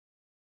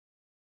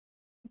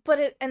but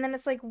it and then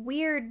it's like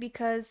weird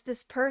because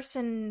this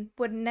person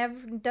would never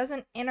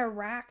doesn't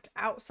interact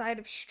outside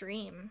of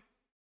stream.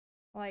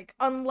 Like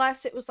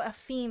unless it was a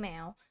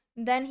female,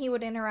 then he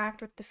would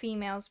interact with the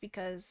females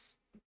because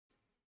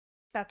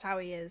that's how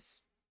he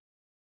is.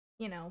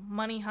 You know,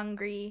 money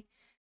hungry,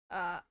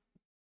 uh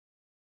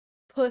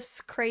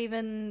puss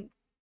craven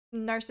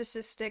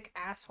narcissistic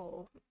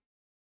asshole.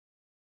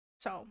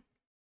 So,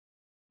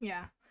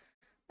 yeah.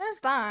 There's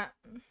that.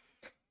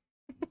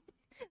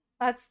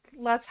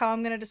 That's how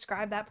I'm going to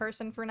describe that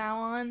person for now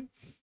on.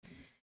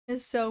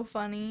 It's so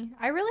funny.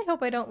 I really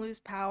hope I don't lose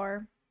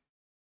power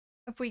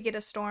if we get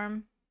a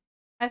storm.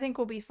 I think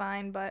we'll be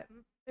fine, but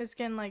it's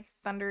getting like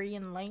thundery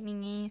and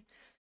lightningy.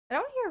 I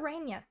don't hear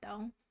rain yet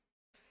though.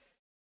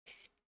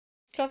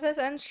 So if this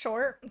ends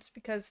short, it's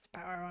because the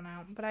power went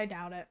out, but I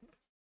doubt it.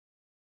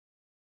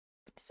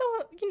 So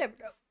you never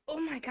know. Oh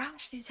my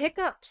gosh, these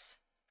hiccups.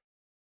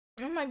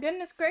 Oh my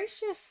goodness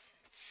gracious.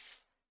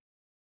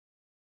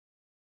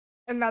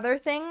 Another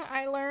thing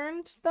I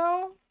learned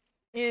though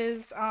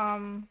is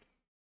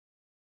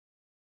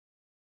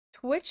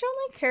Twitch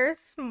only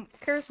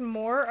cares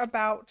more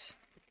about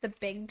the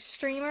big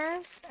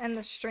streamers and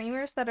the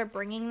streamers that are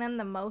bringing them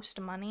the most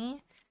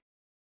money.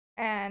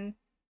 And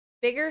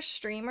bigger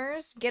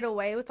streamers get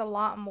away with a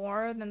lot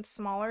more than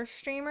smaller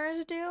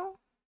streamers do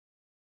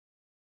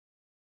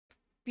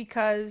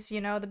because,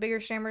 you know, the bigger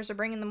streamers are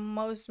bringing the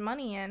most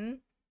money in.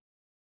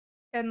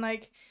 And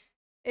like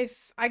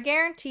if I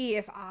guarantee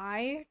if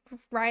I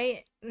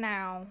right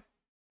now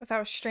if I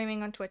was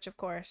streaming on Twitch, of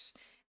course,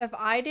 if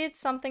I did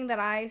something that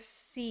I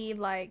see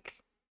like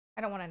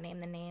I don't want to name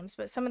the names,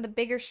 but some of the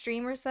bigger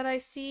streamers that I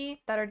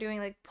see that are doing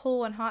like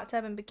pool and hot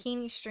tub and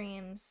bikini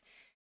streams,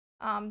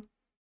 um,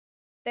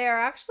 they are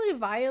actually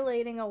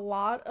violating a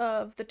lot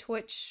of the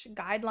Twitch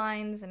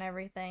guidelines and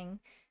everything.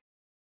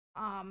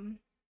 Um,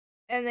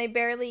 and they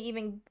barely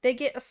even they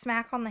get a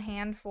smack on the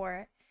hand for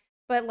it.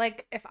 But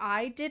like if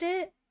I did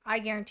it, I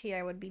guarantee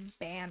I would be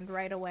banned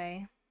right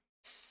away.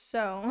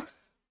 So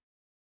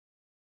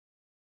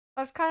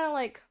that's kind of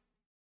like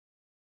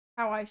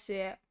how I see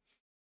it.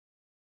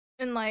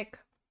 And like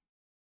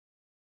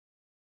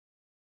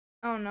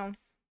I don't know.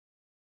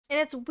 And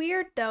it's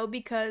weird though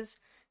because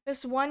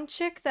this one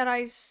chick that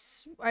I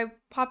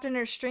popped in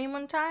her stream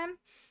one time,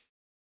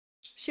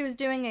 she was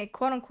doing a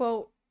quote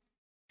unquote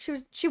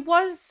she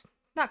was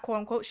not quote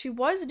unquote she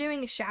was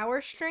doing a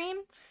shower stream,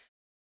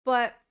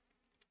 but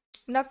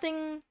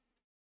nothing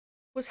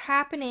was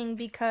happening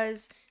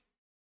because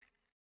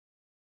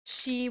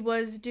she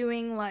was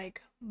doing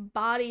like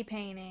body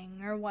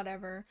painting or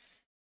whatever,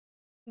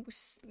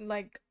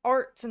 like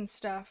arts and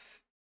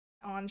stuff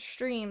on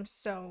stream.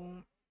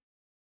 So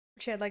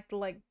she had like the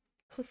like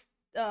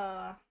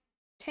uh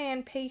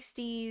tan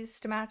pasties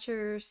to match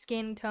her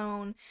skin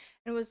tone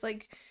and it was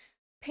like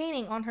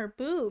painting on her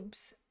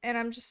boobs and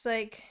I'm just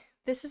like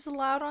this is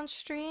allowed on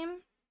stream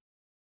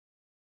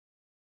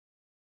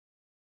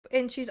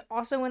and she's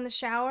also in the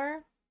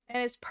shower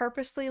and is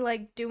purposely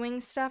like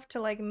doing stuff to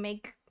like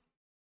make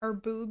her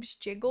boobs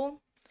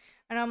jiggle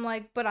and I'm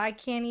like but I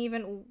can't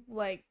even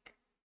like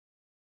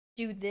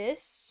do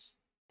this.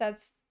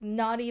 That's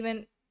not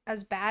even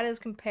as bad as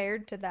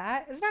compared to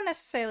that. It's not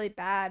necessarily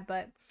bad,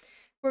 but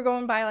we're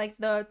going by like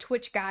the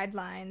Twitch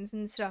guidelines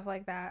and stuff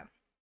like that.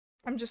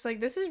 I'm just like,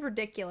 this is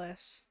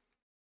ridiculous.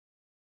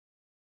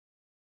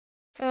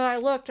 And I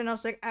looked and I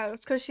was like, oh,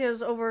 it's because she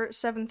has over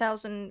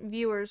 7,000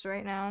 viewers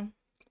right now.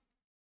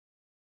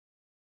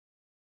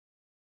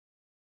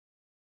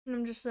 And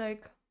I'm just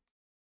like,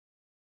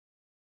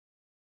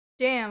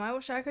 damn, I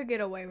wish I could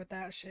get away with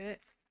that shit.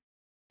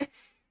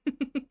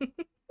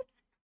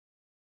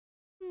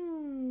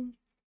 Hmm.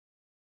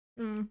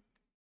 Mm.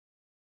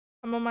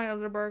 I'm on my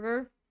other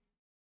burger.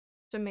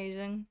 It's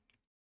amazing.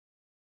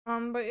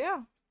 But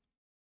yeah,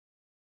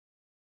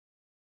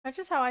 that's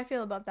just how I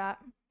feel about that.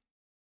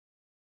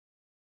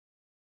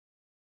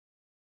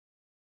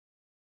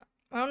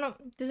 I don't know.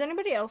 Does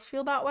anybody else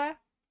feel that way?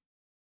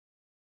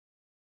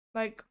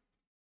 Like,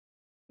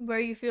 where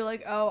you feel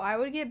like, oh, I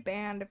would get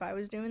banned if I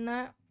was doing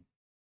that?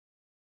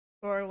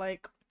 Or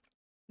like,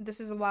 this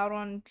is allowed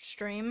on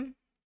stream?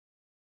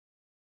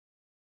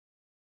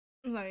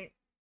 Like,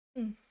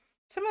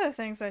 some of the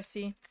things I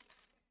see,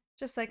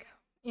 just like,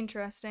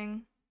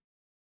 interesting.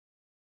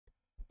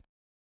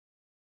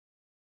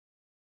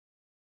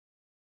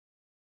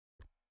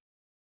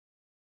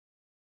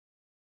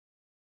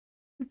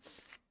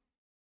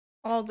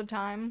 All the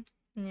time.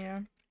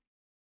 Yeah.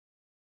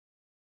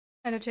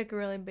 I had to take a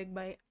really big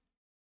bite.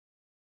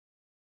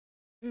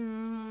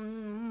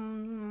 Mm.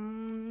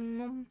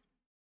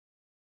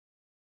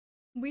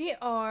 We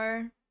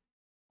are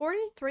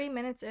 43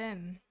 minutes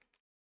in.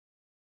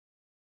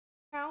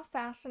 How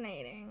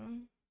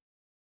fascinating.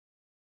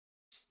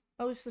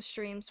 At least the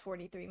stream's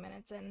 43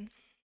 minutes in.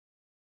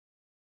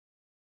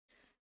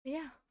 But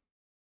yeah.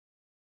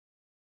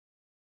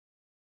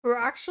 We're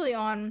actually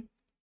on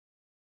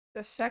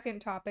the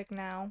second topic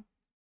now.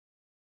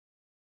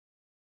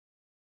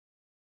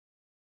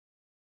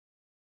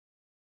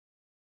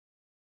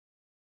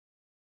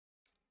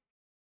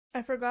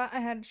 I forgot I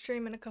had to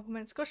stream in a couple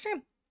minutes. Go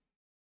stream.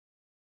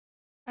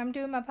 I'm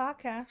doing my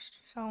podcast,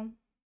 so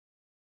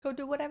go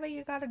do whatever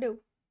you gotta do.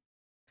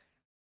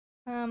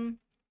 Um,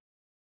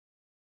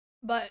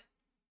 but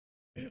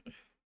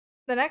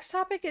the next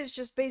topic is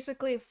just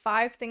basically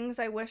 5 things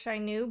I wish I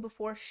knew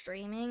before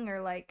streaming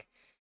or like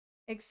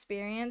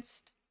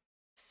experienced.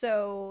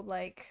 So,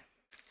 like,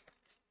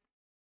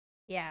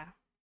 yeah.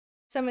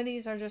 Some of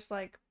these are just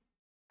like,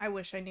 I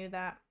wish I knew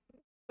that.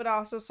 But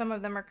also, some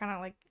of them are kind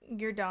of like,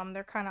 you're dumb.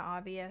 They're kind of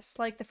obvious.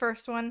 Like the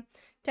first one,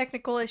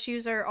 technical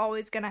issues are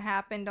always going to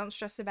happen. Don't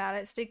stress about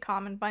it. Stay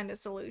calm and find a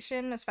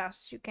solution as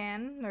fast as you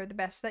can, or the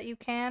best that you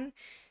can.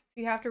 If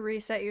you have to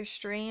reset your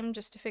stream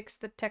just to fix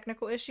the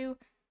technical issue,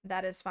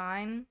 that is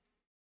fine.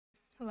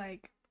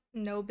 Like,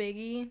 no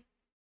biggie.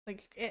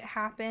 Like, it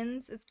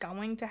happens. It's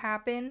going to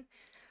happen.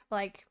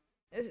 Like,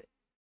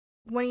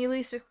 when you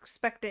least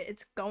expect it,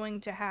 it's going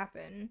to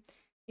happen.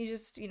 You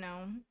just,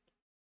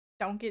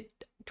 don't get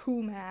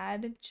too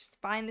mad. Just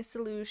find a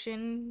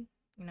solution,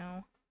 you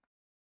know.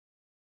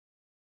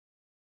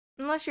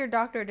 Unless you're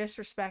Dr.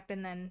 Disrespect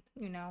and then,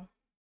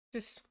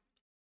 just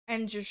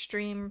end your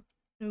stream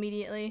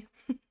immediately.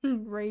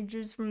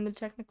 Rages from the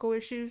technical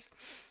issues.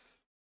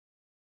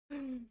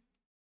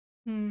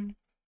 Hmm.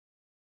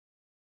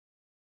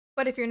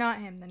 But if you're not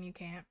him, then you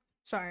can't.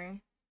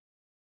 Sorry.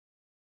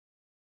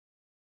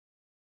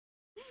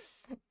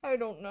 I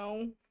don't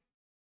know.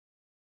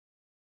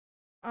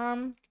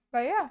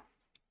 But yeah.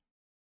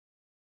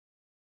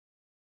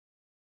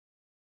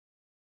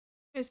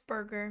 This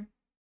burger.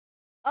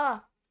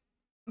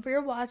 If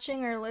you're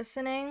watching or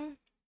listening,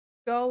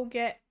 go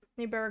get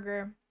a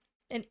burger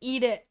and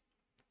eat it.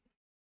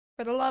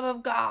 For the love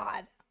of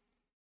God.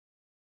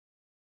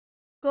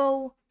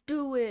 Go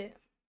do it.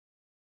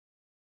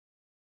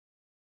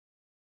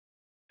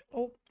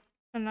 Oh,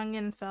 an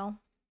onion fell.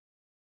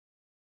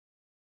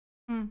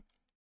 Hmm.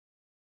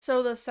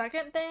 So the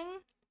second thing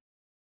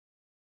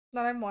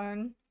that I've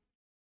learned,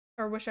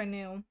 or wish I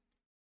knew,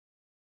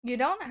 you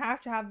don't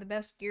have to have the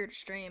best gear to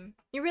stream.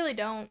 You really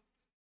don't.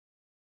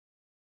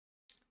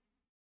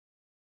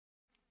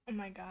 Oh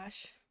my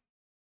gosh.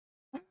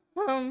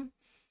 Um,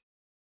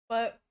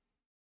 but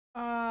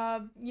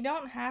you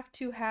don't have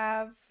to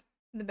have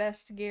the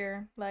best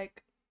gear.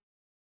 Like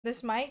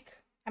this mic,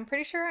 I'm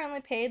pretty sure I only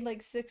paid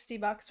like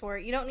 $60 for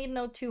it. You don't need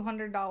no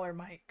 $200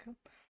 mic.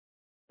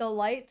 The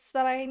lights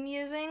that I'm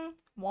using,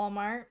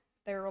 Walmart,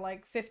 they were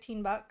like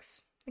 $15.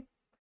 The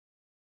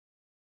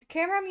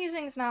camera I'm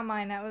using is not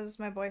mine. That was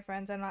my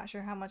boyfriend's. I'm not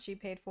sure how much he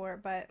paid for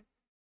it, but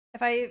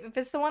if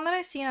it's the one that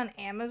I seen on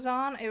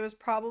Amazon, it was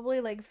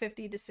probably like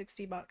 50 to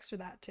 $60 for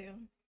that too.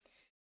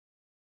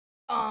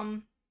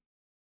 Um,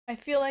 I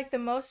feel like the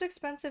most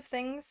expensive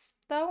things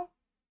though,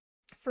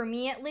 for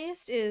me at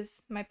least,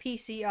 is my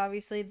PC.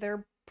 Obviously,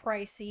 they're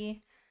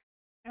pricey.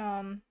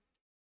 Um,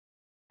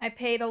 I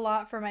paid a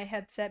lot for my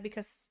headset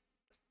because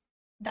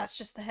that's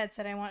just the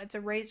headset I want. It's a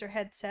Razer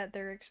headset.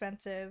 They're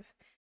expensive.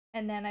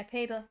 And then I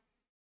paid a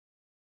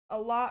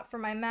lot for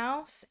my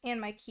mouse and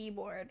my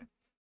keyboard.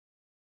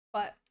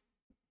 But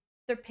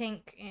they're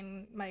pink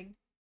and my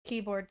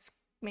keyboard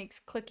makes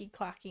clicky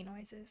clacky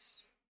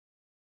noises.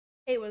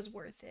 It was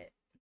worth it.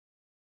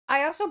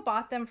 I also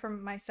bought them for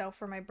myself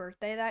for my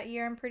birthday that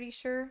year, I'm pretty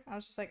sure. I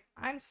was just like,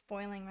 I'm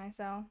spoiling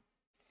myself.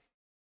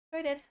 So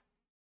I did.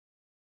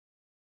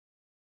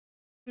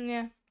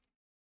 Yeah.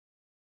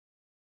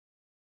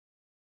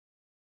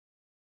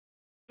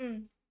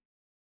 Mm.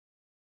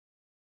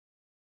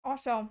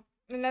 Also,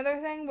 another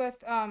thing with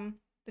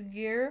the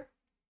gear,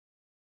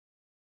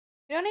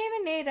 you don't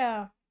even need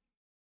a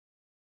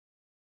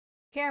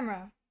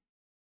camera.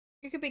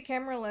 You could be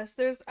cameraless.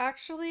 There's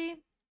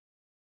actually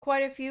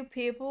quite a few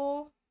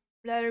people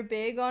that are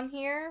big on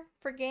here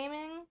for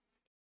gaming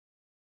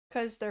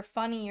because they're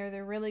funny or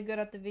they're really good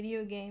at the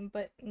video game,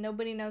 but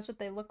nobody knows what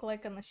they look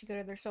like unless you go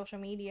to their social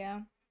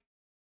media.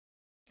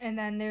 And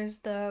then there's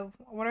the,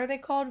 what are they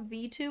called?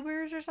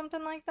 VTubers or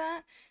something like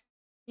that?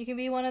 You can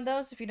be one of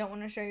those if you don't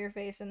want to show your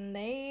face, and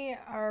they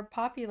are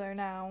popular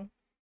now.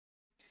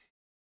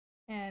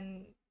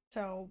 And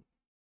so,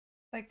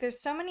 like,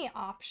 there's so many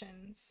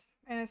options.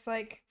 And it's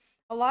like,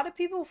 a lot of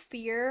people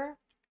fear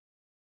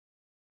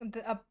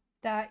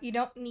that you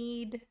don't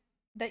need,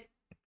 that,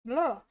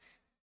 ugh,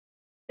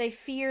 they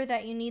fear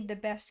that you need the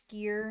best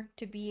gear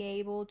to be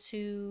able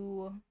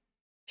to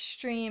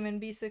stream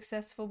and be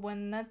successful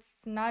when that's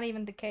not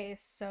even the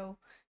case. So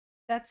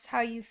that's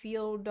how you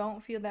feel.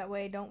 Don't feel that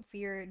way. Don't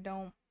fear it.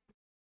 Don't,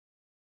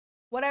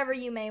 whatever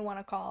you may want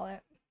to call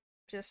it.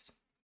 Just,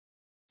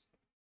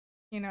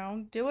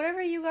 do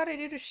whatever you gotta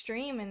do to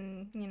stream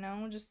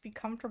and, just be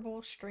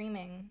comfortable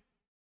streaming.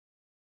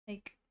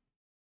 Like,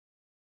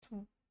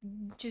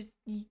 just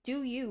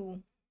do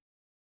you.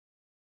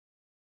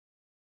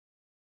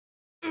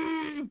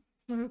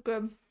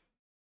 Good.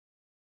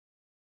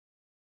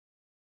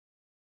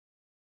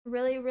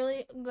 Really,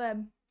 really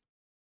good.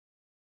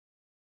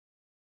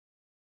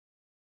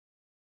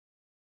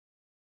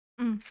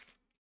 Mm.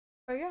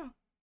 But yeah,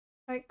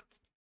 like,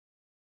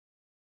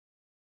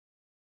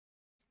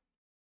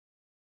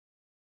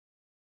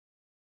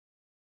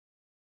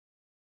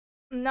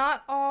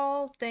 not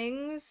all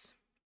things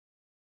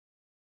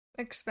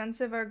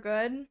expensive are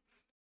good,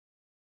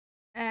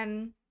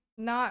 and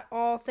not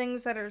all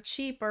things that are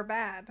cheap are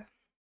bad,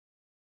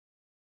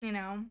 you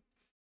know?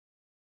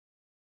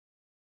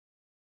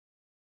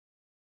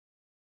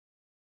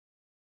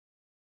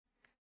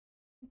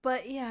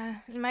 But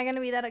yeah, am I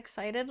gonna be that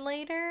excited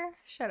later?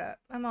 Shut up.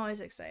 I'm always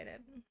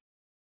excited.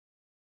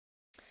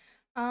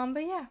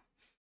 But yeah.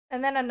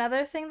 And then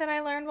another thing that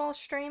I learned while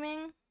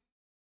streaming,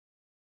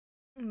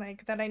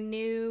 like that I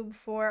knew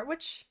before,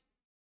 which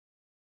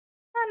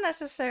not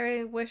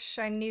necessarily wish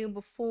I knew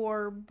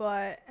before,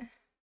 but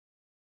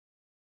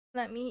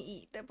let me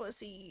eat the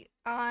pussy.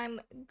 I'm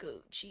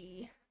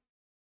Gucci.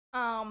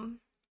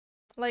 Um,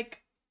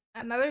 like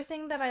another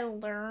thing that I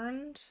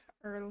learned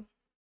or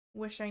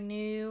wish I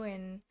knew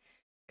and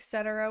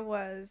etc.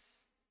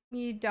 was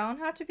you don't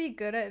have to be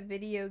good at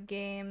video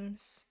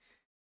games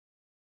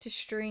to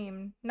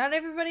stream. Not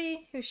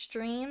everybody who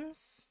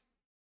streams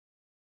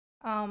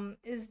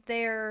is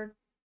there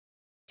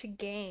to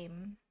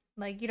game.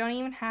 Like you don't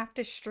even have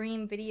to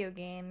stream video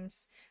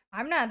games.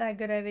 I'm not that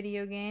good at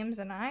video games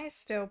and I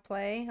still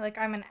play. Like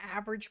I'm an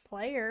average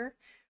player,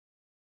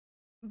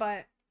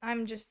 but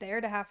I'm just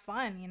there to have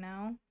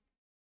fun.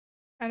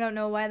 I don't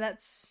know why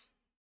that's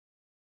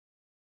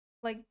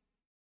like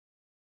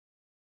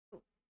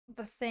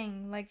the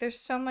thing. Like there's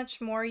so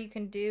much more you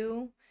can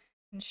do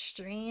and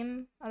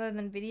stream other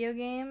than video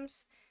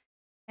games.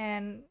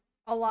 And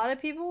a lot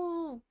of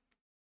people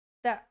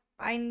that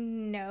I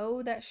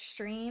know that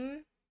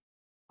stream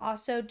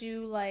also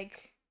do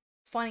like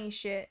funny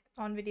shit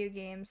on video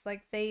games.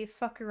 Like they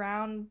fuck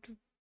around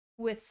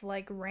with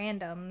like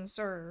randoms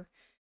or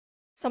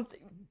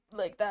something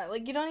like that.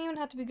 Like you don't even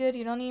have to be good.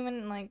 You don't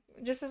even like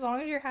just as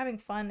long as you're having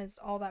fun is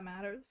all that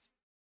matters.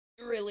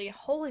 Really,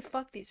 holy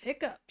fuck these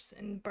hiccups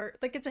and burp.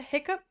 Like it's a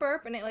hiccup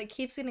burp and it like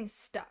keeps getting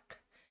stuck.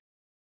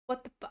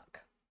 What the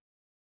fuck?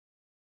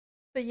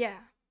 But yeah,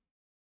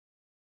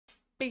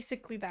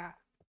 basically that.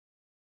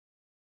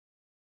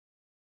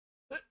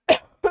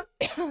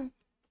 I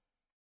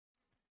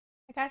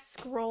gotta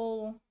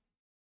scroll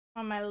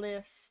on my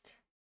list.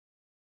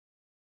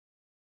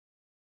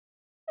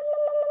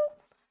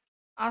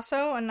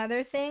 Also,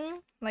 another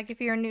thing, like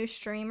if you're a new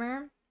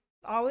streamer,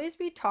 always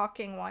be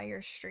talking while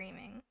you're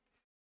streaming.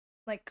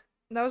 Like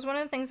that was one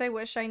of the things I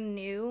wish I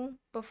knew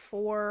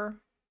before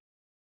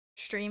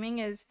streaming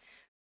is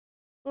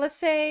let's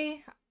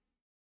say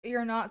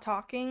you're not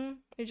talking,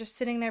 you're just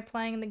sitting there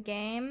playing the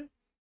game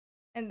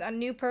and a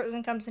new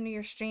person comes into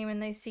your stream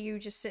and they see you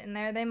just sitting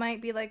there. They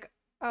might be like,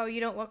 "Oh,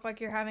 you don't look like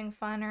you're having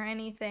fun or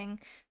anything."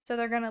 So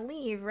they're going to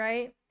leave,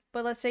 right?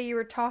 But let's say you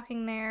were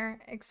talking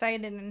there,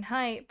 excited and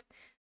hype,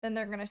 then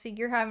they're going to see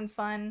you're having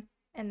fun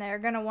and they're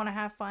going to want to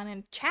have fun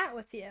and chat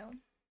with you.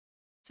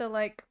 So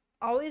like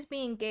always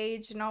be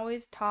engaged and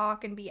always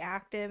talk and be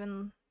active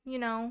and,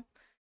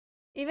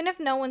 even if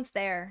no one's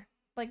there.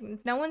 Like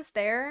if no one's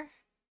there,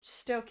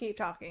 still keep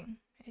talking.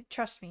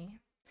 Trust me.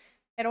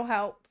 It'll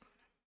help.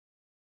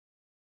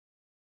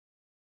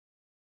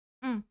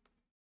 Mm.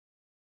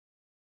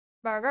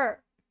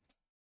 Burger.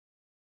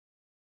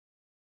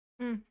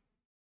 Mm.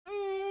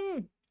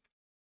 Mm.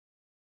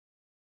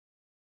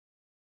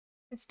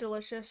 It's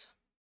delicious.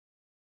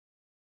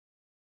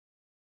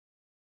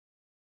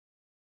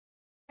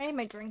 I need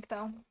my drink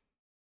though.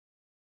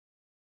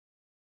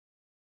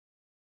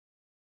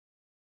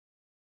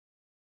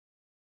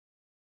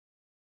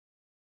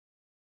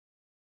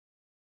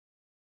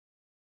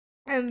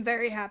 I'm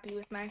very happy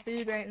with my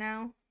food right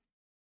now.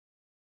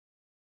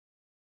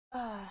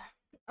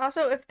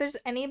 Also, if there's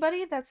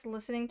anybody that's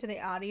listening to the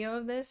audio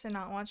of this and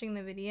not watching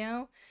the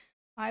video,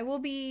 I will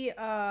be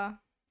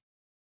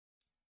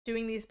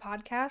doing these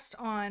podcasts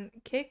on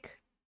Kick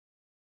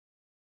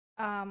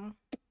um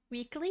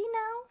weekly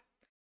now.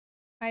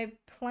 I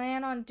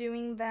plan on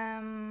doing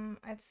them,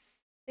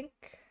 think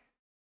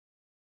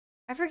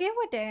I forget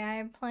what day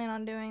I plan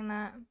on doing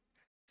that. I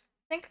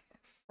think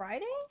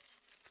Fridays?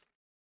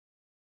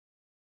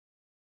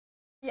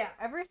 Yeah,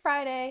 every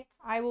Friday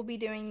I will be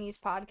doing these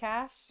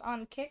podcasts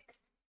on Kick.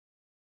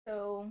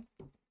 So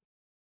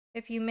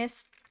if you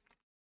missed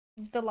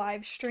the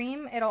live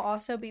stream, it'll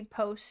also be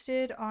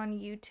posted on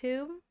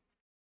YouTube.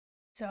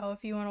 So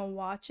if you want to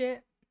watch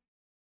it,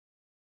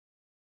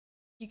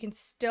 you can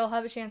still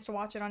have a chance to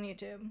watch it on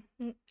YouTube.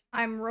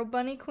 I'm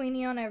Bunny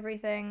Queenie on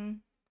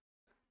everything.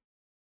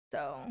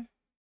 So,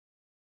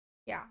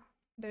 yeah,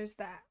 there's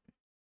that.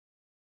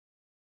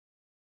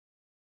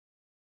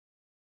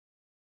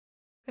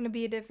 Gonna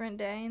be a different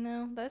day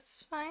though.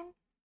 That's fine.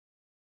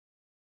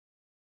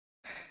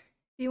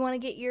 If you want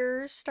to get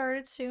yours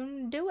started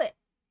soon, do it.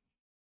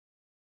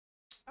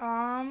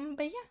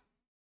 But yeah.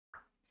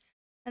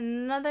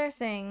 Another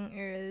thing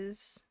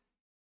is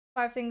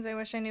 5 things I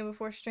wish I knew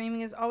before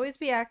streaming is always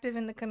be active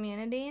in the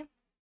community.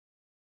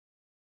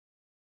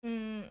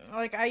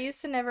 Like I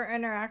used to never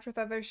interact with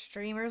other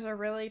streamers or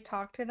really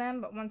talk to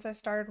them, but once I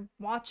started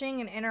watching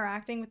and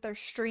interacting with their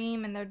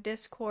stream and their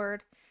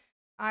Discord,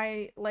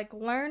 I like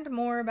learned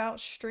more about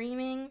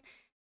streaming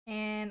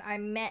and I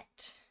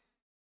met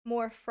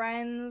more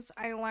friends.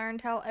 I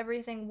learned how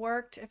everything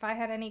worked. If I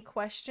had any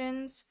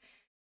questions,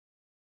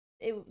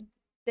 it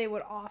they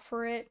would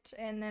offer it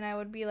and then I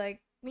would be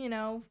like,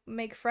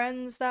 make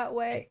friends that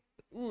way.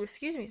 Ooh,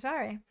 excuse me,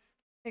 sorry.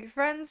 Make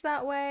friends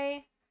that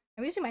way.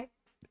 I'm using my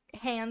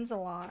hands a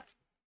lot.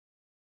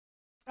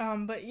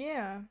 But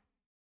yeah,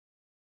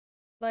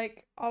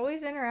 like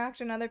always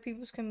interact in other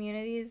people's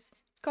communities.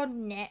 It's called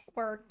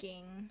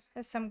networking,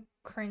 as some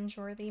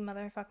cringeworthy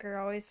motherfucker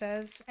always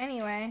says.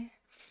 Anyway,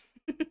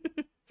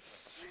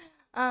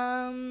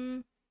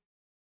 um,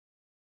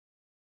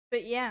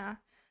 but yeah,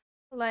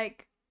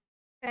 like,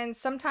 and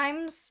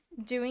sometimes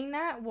doing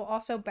that will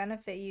also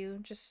benefit you.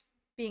 Just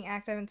being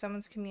active in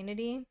someone's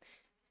community,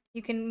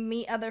 you can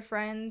meet other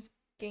friends,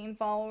 gain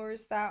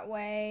followers that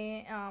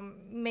way,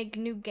 make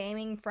new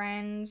gaming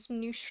friends,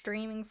 new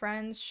streaming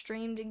friends,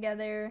 stream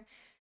together,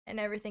 and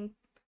everything.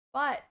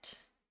 But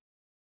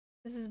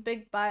this is a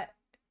big but.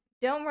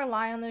 Don't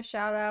rely on those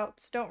shout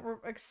outs. Don't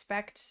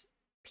expect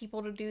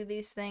people to do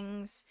these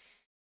things.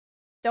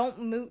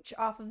 Don't mooch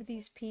off of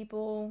these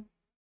people.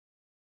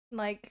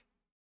 Like,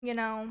 you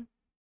know,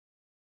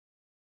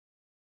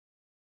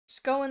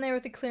 just go in there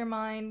with a clear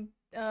mind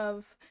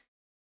of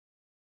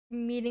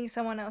meeting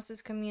someone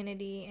else's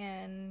community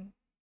and,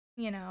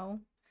 you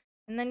know,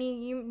 and then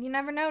you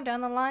never know,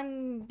 down the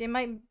line it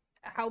might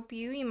help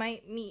you. You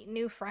might meet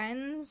new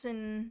friends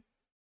and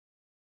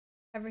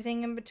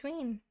everything in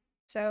between.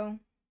 So,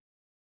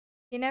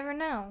 you never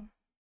know.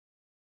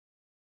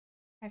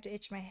 I have to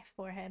itch my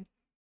forehead.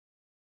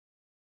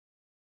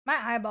 My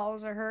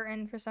eyeballs are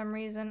hurting for some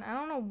reason. I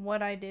don't know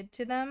what I did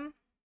to them.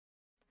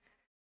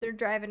 They're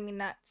driving me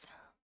nuts.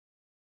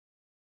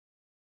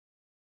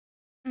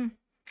 Mm.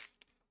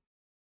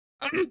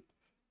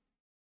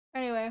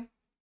 Anyway,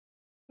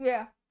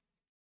 yeah.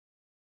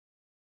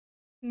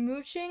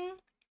 Mooching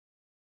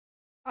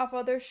off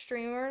other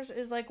streamers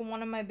is like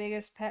one of my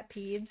biggest pet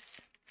peeves.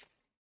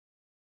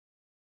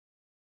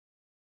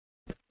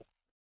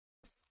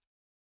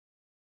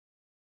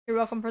 You're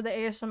welcome for the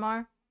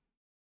ASMR.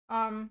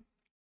 Um,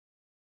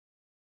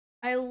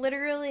 I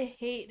literally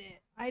hate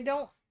it. I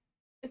don't.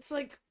 It's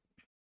like,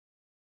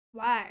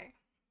 why?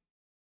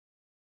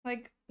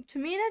 Like, to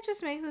me, that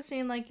just makes it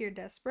seem like you're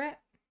desperate.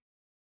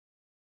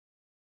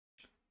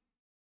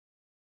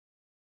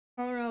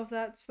 I don't know if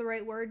that's the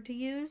right word to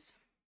use,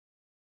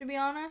 to be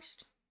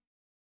honest.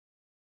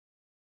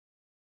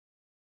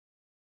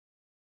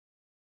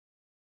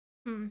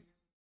 Hmm.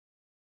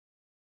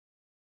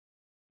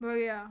 But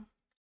yeah,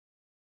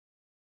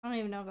 I don't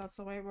even know if that's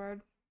the right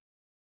word.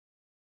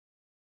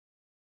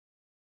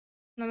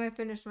 Let me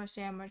finish my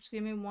sandwich.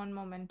 Give me one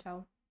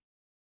momento.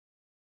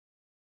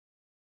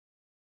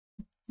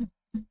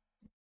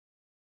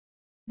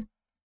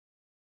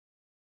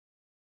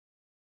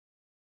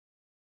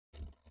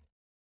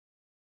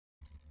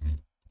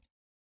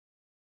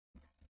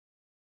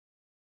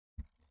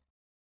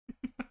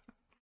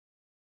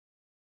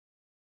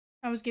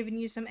 I was giving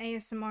you some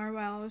ASMR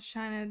while I was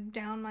trying to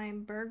down my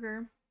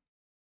burger.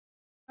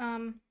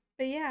 But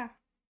yeah.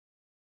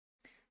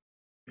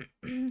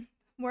 Where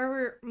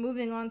we're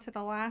moving on to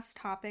the last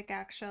topic,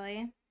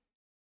 actually.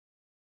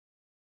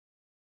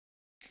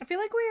 I feel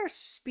like we are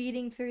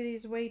speeding through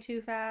these way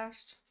too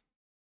fast.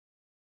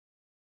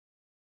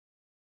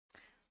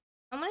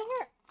 I'm gonna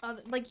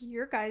hear like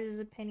your guys'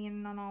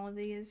 opinion on all of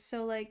these.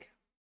 So like,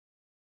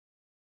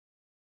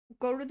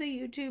 go to the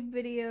YouTube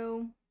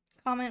video,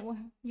 comment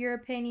your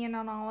opinion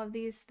on all of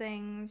these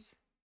things.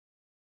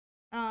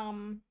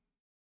 Um,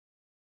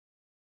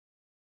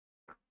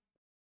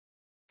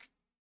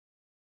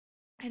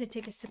 I had to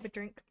take a sip of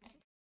drink.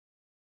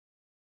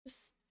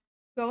 Just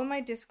go in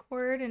my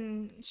Discord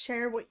and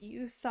share what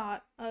you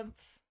thought of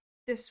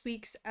this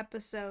week's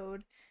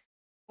episode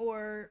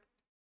or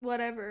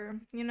whatever,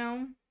 you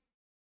know?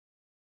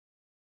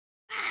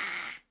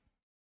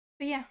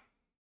 But yeah,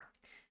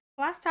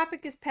 last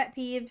topic is pet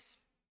peeves.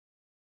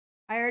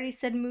 I already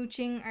said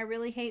mooching. I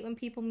really hate when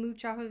people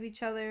mooch off of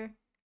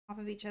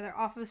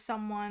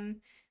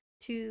someone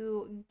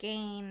to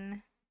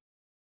gain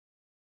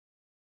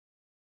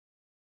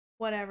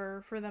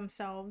whatever for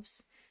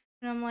themselves.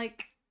 And I'm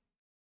like,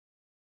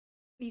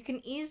 you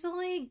can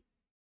easily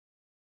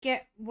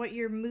get what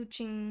you're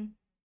mooching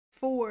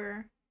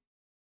for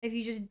if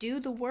you just do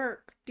the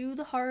work, do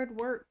the hard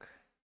work,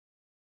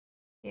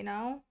 you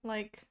know?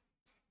 Like,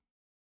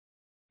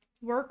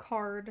 work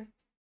hard,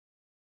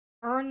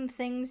 earn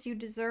things you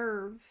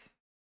deserve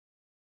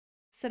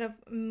instead of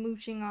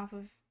mooching off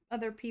of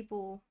other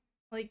people.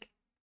 Like,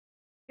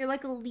 you're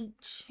like a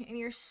leech and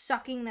you're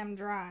sucking them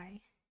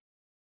dry.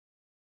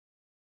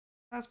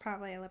 That's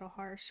probably a little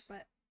harsh,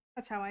 but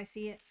that's how I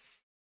see it.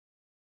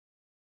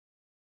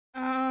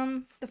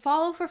 The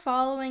follow for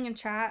following in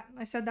chat.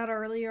 I said that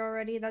earlier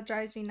already. That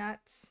drives me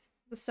nuts.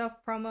 The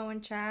self promo in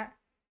chat.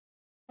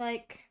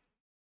 Like,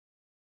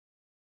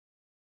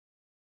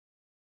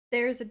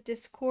 there's a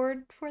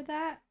Discord for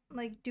that.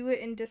 Like, do it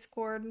in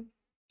Discord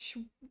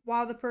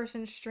while the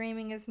person's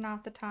streaming is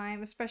not the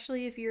time,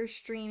 especially if you're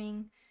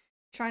streaming,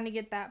 trying to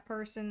get that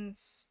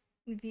person's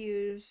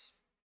views.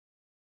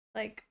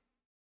 Like,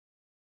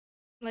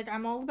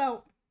 I'm all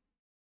about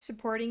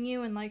supporting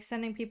you and like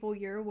sending people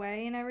your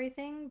way and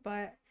everything,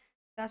 but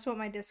that's what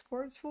my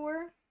Discord's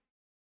for.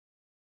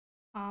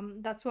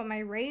 That's what my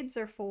raids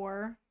are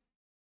for,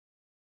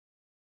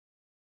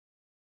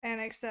 and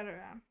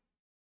etc.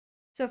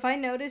 So if I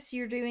notice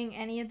you're doing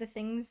any of the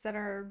things that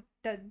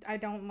I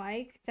don't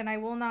like, then I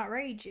will not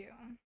raid you.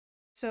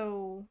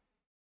 So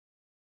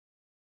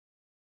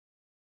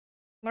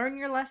learn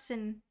your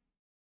lesson.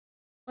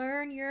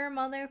 Learn your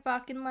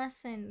motherfucking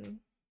lesson.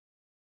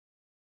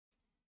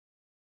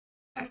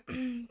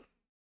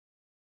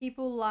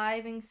 People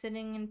live and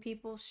sitting in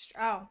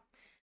oh,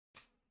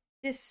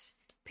 this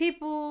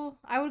people.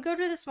 I would go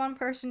to this one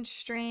person's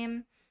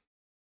stream.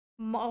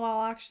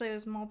 Well, actually, it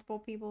was multiple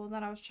people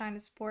that I was trying to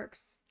support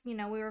because, you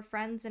know, we were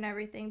friends and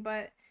everything,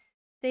 but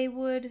they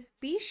would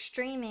be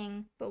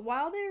streaming, but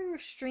while they were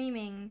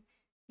streaming,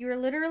 you were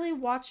literally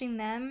watching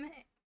them,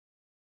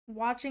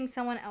 watching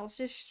someone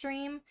else's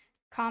stream,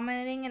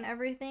 commenting and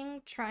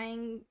everything,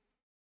 trying,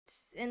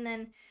 and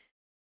then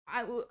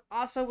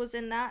also was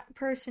in that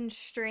person's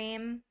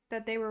stream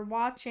that they were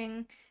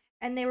watching,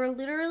 and they were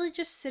literally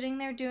just sitting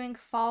there doing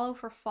follow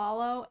for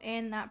follow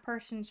in that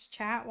person's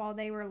chat while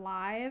they were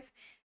live,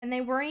 and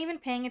they weren't even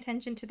paying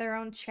attention to their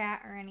own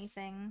chat or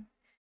anything.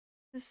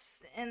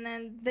 And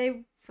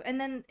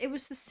then it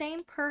was the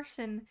same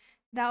person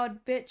that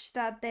would bitch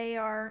that they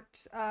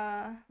aren't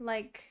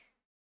like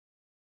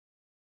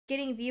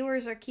getting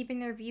viewers or keeping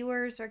their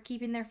viewers or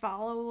keeping their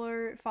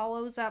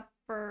follows up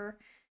for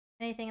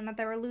anything, and that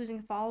they were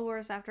losing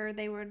followers after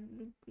they would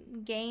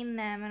gain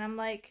them. And I'm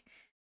like,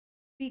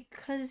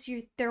 because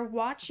they're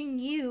watching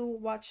you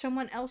watch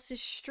someone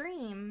else's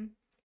stream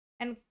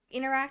and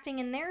interacting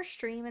in their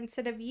stream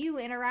instead of you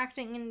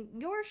interacting in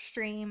your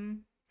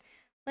stream.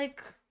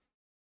 Like,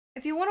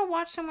 if you want to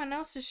watch someone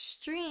else's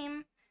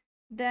stream,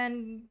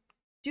 then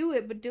do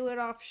it, but do it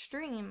off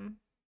stream.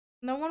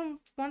 No one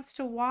wants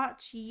to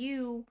watch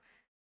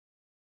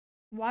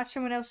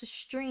someone else's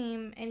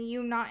stream and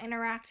you not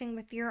interacting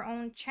with your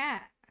own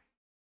chat.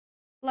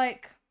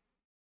 Like,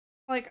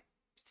 like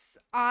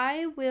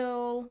I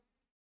will,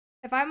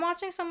 if I'm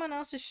watching someone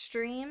else's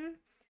stream,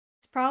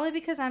 it's probably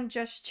because I'm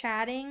just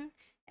chatting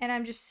and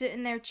I'm just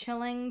sitting there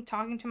chilling,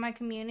 talking to my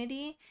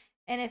community.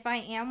 And if I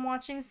am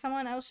watching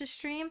someone else's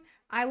stream,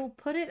 I will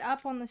put it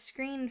up on the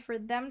screen for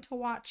them to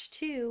watch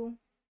too.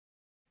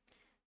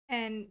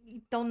 And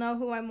they'll know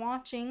who I'm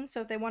watching.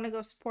 So if they want to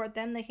go support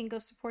them, they can go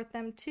support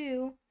them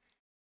too.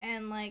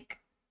 And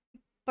like,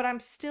 but I'm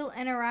still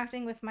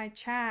interacting with my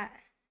chat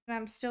and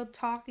I'm still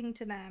talking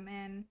to them.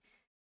 And,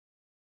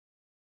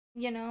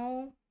 you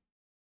know,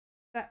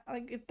 that,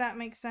 like, if that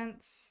makes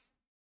sense.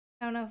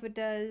 I don't know if it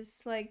does.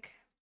 Like,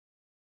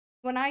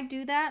 when I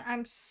do that,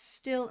 I'm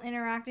still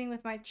interacting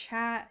with my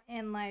chat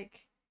and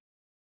like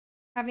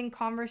having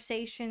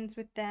conversations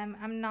with them.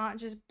 I'm not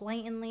just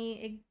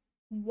blatantly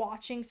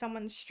watching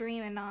someone's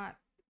stream and not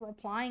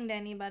replying to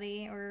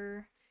anybody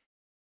or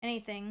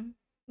anything,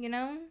 you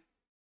know?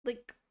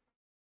 Like,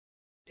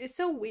 it's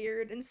so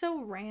weird and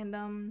so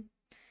random.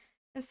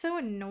 It's so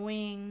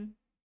annoying.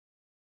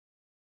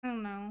 I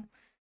don't know.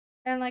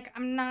 And like,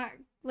 I'm not,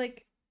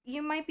 like,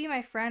 you might be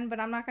my friend, but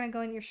I'm not gonna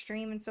go in your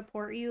stream and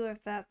support you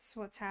if that's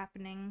what's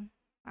happening.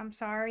 I'm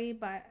sorry,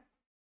 but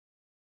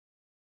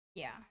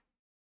yeah,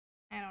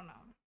 I don't know.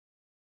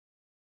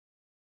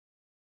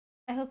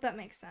 I hope that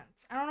makes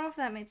sense. I don't know if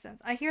that made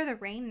sense. I hear the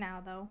rain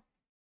now, though.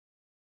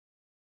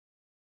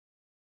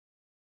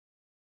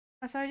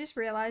 So I just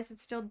realized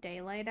it's still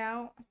daylight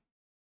out.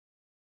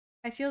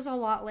 It feels a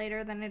lot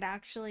later than it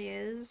actually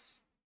is.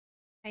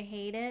 I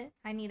hate it.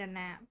 I need a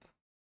nap.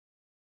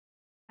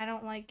 I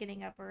don't like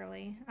getting up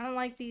early. I don't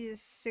like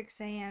these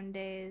 6 a.m.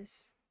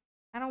 days.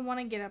 I don't want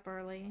to get up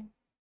early.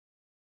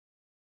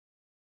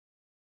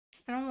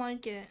 I don't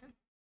like it.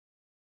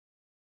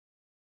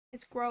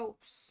 It's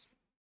gross.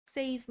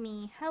 Save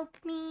me. Help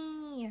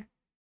me.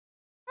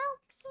 Help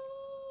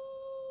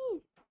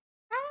me.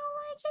 I don't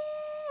like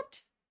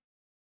it.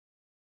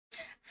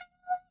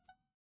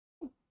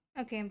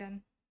 Okay, I'm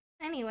done.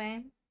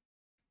 Anyway,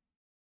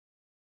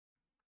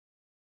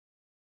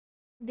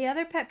 the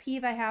other pet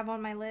peeve I have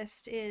on my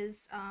list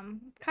is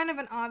kind of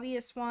an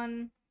obvious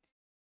one.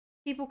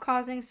 People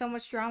causing so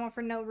much drama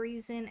for no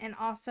reason and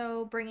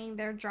also bringing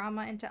their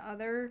drama into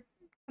other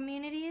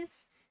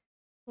communities.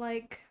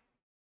 Like,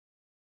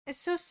 it's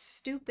so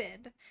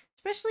stupid.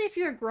 Especially if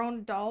you're a grown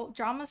adult.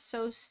 Drama's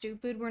so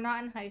stupid. We're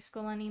not in high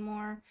school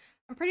anymore.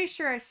 I'm pretty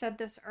sure I said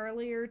this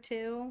earlier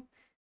too.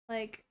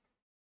 Like,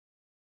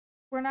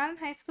 we're not in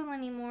high school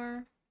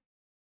anymore.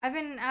 I've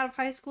been out of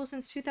high school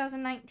since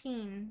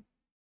 2019.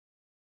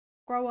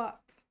 Grow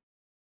up.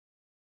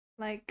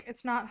 Like,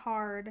 it's not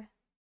hard.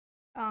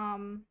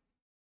 Um,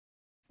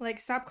 like,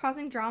 stop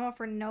causing drama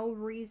for no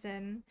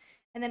reason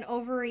and then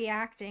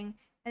overreacting.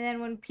 And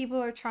then when people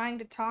are trying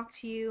to talk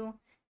to you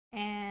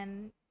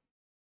and,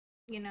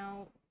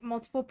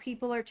 multiple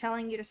people are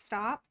telling you to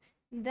stop,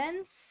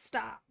 then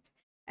stop.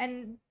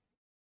 And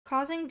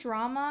causing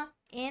drama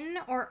in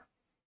or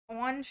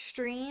on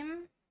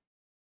stream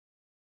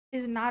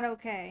is not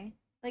okay.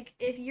 Like,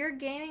 if you're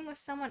gaming with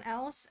someone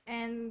else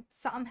and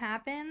something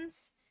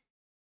happens,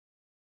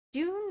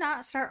 do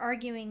not start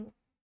arguing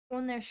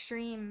on their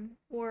stream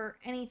or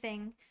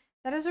anything.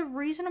 That is a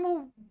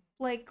reasonable,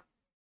 like,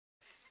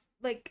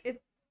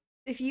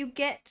 if you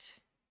get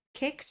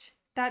kicked,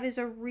 that is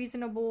a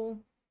reasonable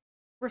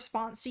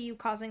response to you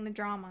causing the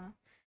drama.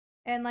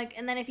 And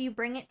then if you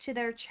bring it to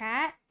their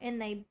chat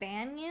and they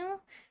ban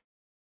you,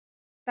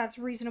 that's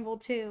reasonable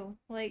too.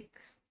 Like,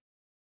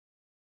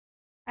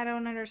 I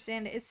don't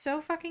understand it. It's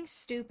so fucking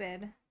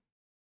stupid.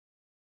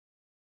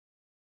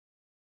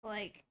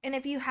 Like, and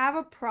if you have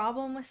a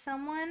problem with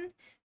someone,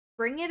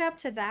 bring it up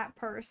to that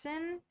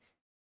person,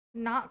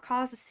 not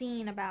cause a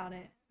scene about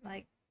it.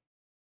 Like,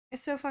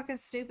 it's so fucking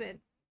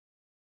stupid.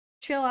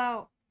 Chill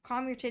out.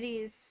 Calm your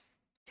titties.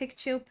 Take a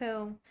chill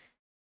pill.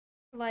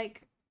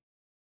 Like,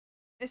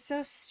 it's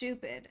so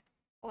stupid.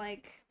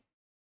 Like,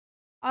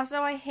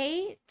 also, I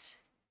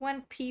hate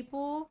when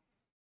people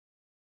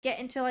get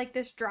into like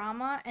this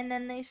drama and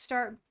then they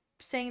start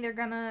saying they're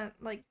gonna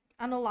like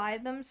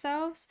unalive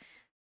themselves.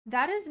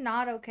 That is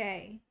not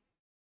okay.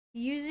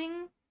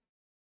 Using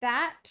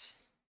that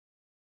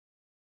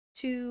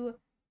to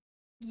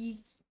y-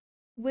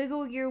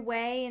 wiggle your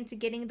way into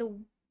getting the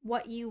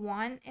what you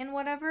want and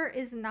whatever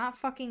is not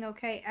fucking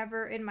okay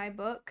ever in my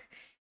book.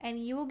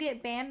 And you will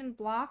get banned and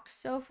blocked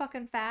so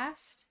fucking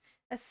fast,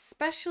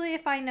 especially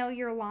if I know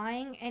you're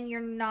lying and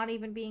you're not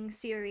even being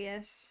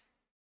serious.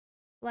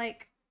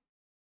 Like,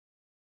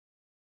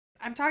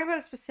 I'm talking about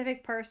a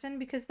specific person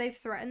because they've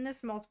threatened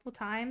this multiple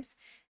times,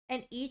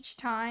 and each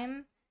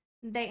time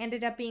they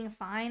ended up being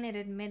fine and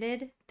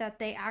admitted that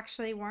they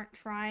actually weren't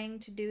trying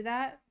to do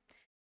that.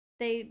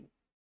 They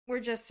were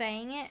just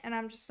saying it, and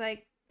I'm just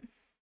like,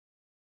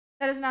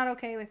 that is not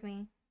okay with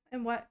me.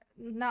 And what,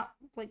 not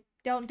like,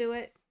 don't do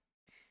it.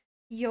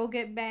 You'll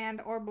get banned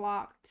or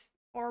blocked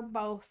or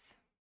both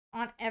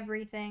on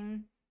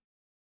everything.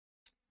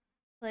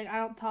 Like, I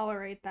don't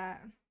tolerate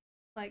that.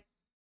 Like,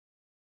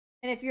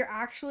 and if you're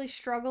actually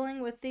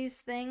struggling with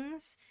these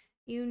things,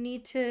 you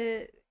need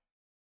to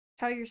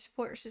tell your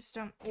support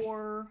system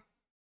or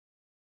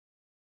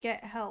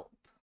get help.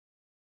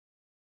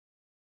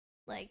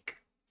 Like,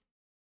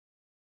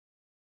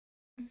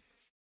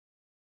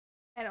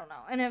 I don't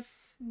know. And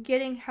if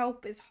getting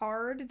help is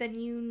hard, then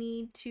you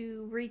need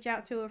to reach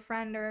out to a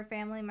friend or a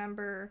family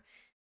member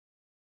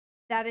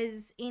that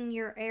is in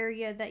your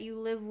area that you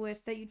live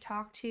with, that you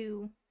talk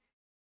to,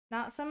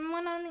 not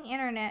someone on the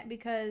internet,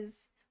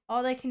 because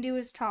all they can do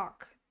is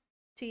talk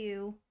to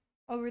you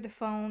over the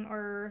phone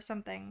or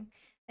something.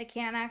 They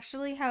can't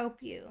actually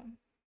help you.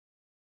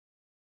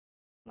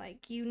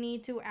 Like, you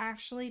need to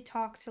actually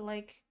talk to,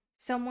 like,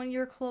 someone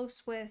you're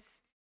close with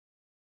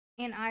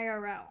in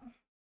IRL.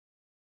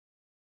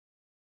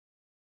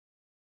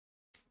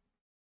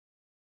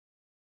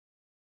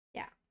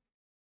 Yeah,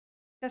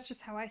 that's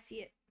just how I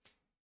see it.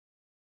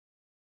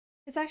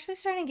 It's actually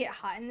starting to get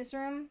hot in this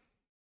room.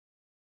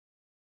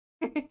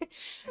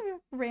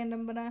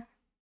 Random, but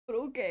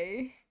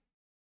okay.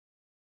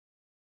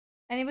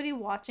 Anybody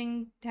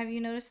watching, have you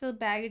noticed the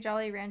bag of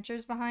Jolly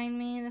Ranchers behind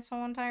me this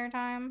whole entire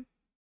time?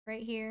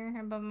 Right here,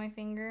 above my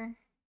finger.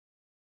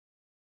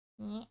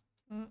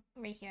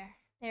 Right here.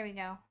 There we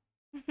go.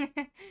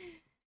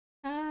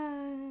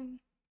 um,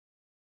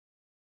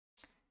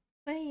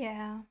 but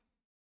yeah.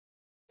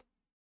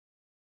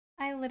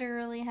 I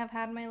literally have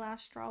had my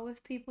last straw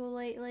with people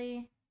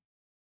lately.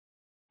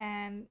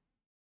 And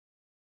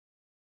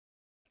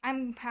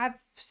have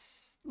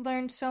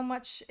learned so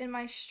much in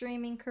my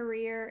streaming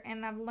career,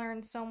 and I've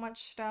learned so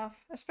much stuff,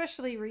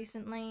 especially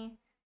recently.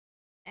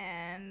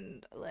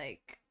 And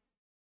like,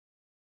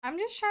 I'm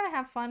just trying to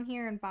have fun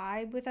here and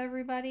vibe with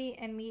everybody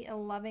and meet a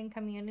loving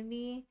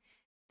community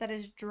that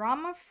is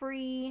drama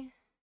free.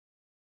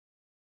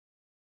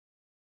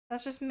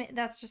 That's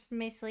just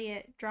basically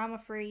it. Drama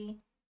free.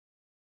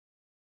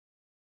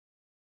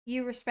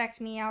 You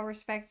respect me, I'll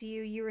respect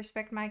you. You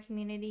respect my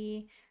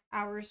community,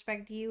 I'll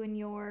respect you and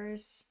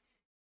yours.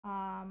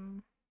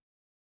 Um,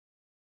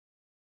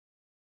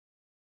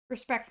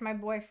 respect my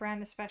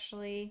boyfriend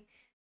especially,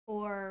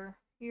 or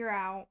you're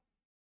out.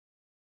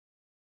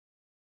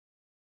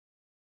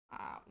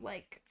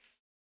 Like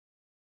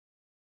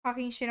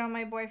talking shit on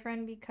my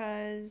boyfriend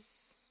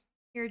because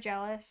you're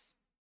jealous.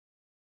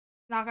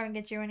 Not gonna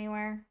get you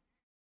anywhere.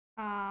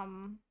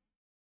 Um,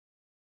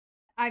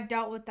 I've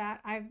dealt with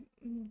that. I've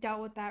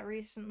dealt with that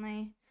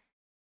recently.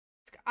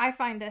 I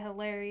find it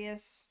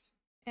hilarious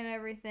and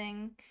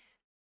everything.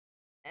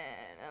 And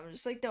I'm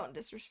just like, don't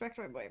disrespect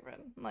my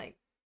boyfriend. Like,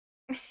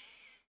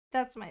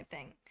 that's my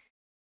thing.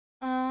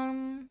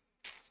 Um,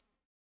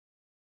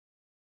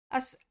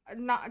 us,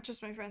 not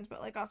just my friends,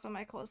 but like also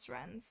my close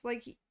friends.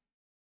 Like,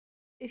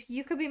 if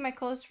you could be my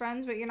close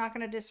friends, but you're not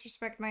gonna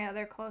disrespect my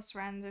other close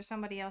friends or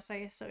somebody else I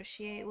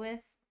associate with,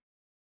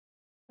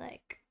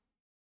 like,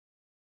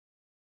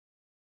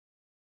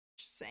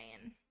 just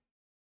saying.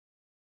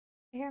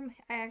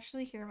 I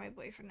actually hear my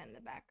boyfriend in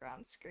the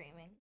background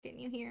screaming. Can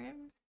you hear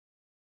him?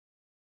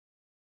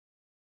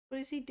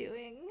 What is he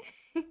doing?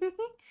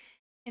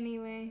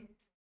 Anyway,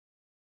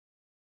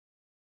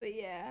 but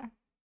yeah.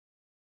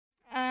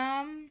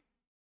 Um,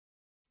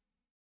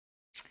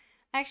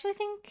 I actually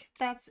think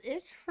that's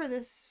it for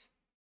this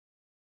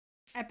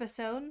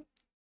episode.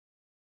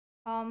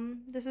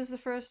 This is the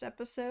first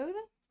episode.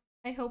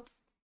 I hope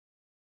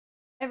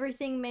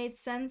everything made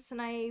sense,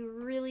 and I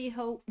really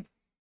hope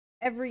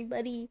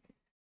everybody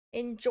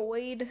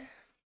enjoyed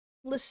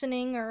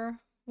listening or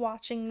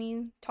watching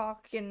me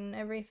talk and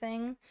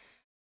everything.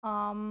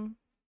 Um,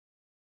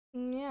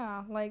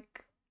 yeah,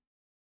 like,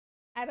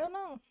 I don't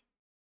know.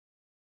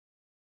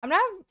 I'm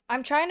not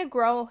I'm trying to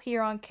grow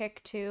here on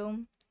Kick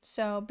too.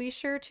 So be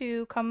sure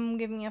to come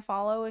give me a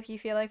follow if you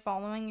feel like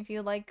following, if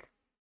you like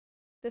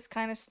this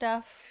kind of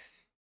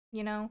stuff,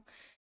 you know.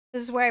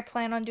 This is where I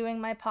plan on doing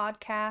my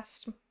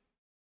podcast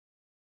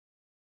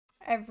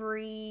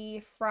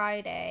every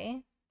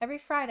Friday. Every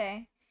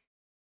Friday.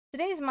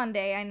 Today's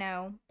Monday, I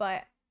know,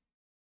 but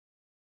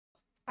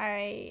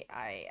I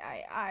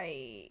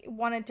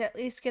wanted to at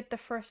least get the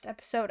first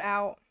episode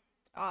out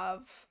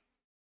of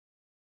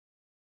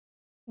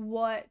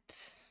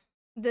what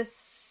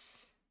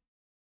this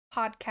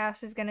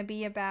podcast is going to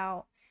be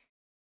about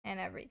and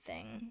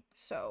everything.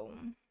 So,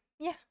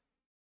 yeah.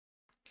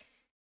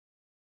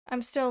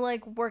 I'm still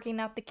like working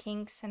out the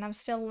kinks and I'm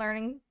still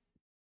learning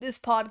this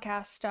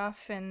podcast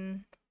stuff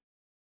and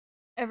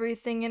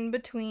everything in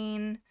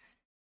between.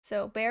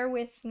 So, bear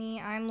with me.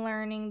 I'm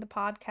learning the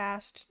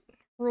podcast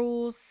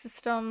rules,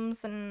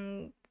 systems,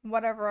 and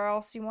whatever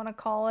else you want to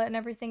call it, and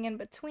everything in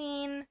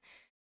between.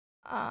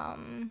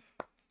 Um,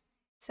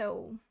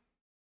 so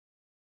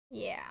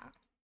yeah.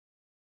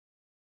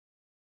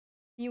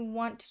 If you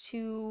want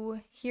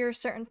to hear a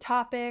certain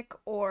topic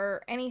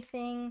or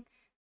anything,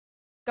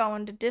 go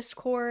into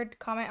Discord,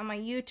 comment on my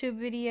YouTube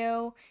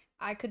video.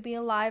 I could be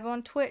live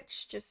on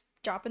Twitch. Just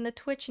drop in the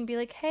Twitch and be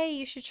like, hey,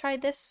 you should try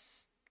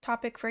this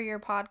topic for your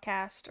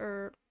podcast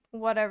or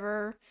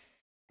whatever.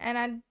 And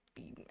I'd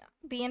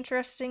be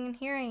interested in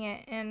hearing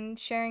it and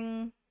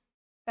sharing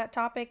that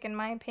topic and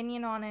my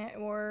opinion on it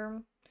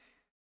or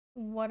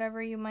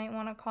whatever you might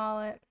want to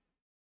call it.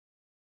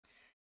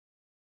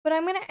 But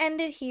I'm going to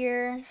end it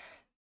here.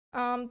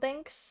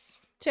 Thanks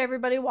to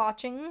everybody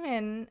watching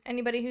and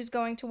anybody who's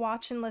going to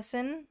watch and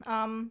listen.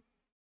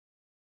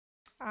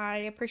 I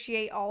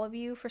appreciate all of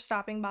you for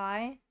stopping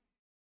by.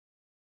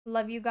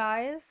 Love you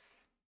guys.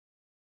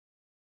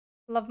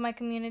 Love my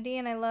community,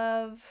 and I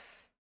love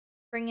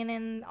bringing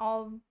in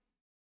all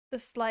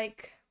this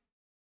like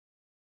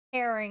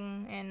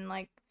caring and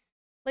like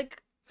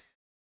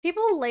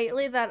people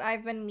lately that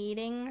I've been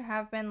meeting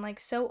have been like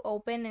so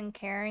open and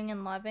caring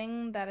and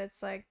loving that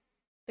it's like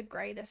the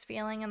greatest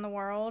feeling in the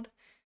world.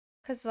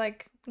 Cause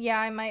like, yeah,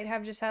 I might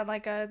have just had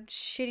like a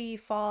shitty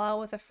fallout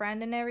with a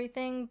friend and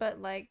everything,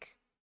 but like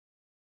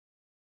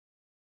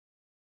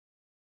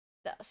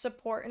the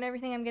support and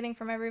everything I'm getting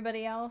from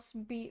everybody else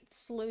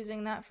beats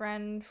losing that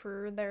friend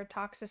for their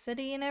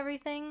toxicity and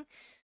everything.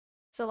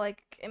 So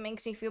like it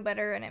makes me feel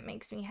better and it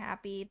makes me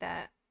happy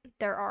that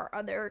there are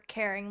other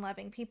caring,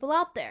 loving people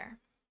out there.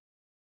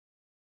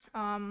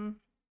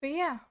 But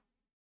yeah.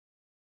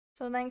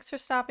 So thanks for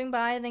stopping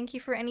by. Thank you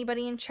for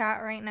anybody in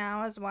chat right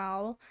now as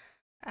well.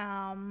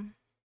 Um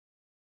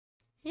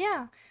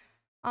yeah.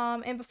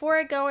 And before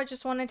I go, I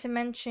just wanted to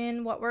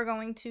mention what we're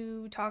going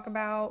to talk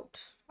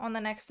about on the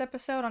next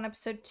episode, on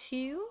episode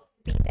 2.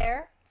 Be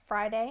there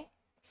Friday.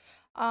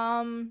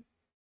 Um,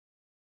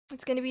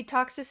 it's going to be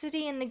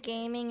toxicity in the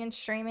gaming and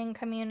streaming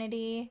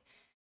community.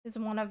 is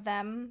one of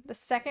them. The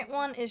second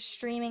one is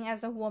streaming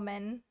as a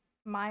woman.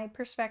 My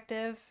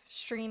perspective,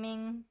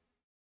 streaming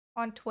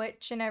on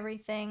Twitch and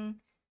everything.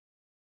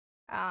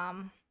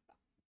 Um,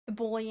 the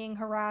bullying,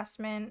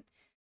 harassment,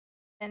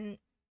 and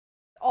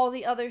all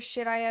the other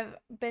shit I have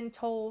been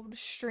told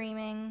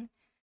streaming.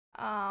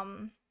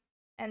 Um,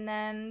 and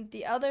then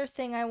the other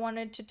thing I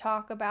wanted to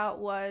talk about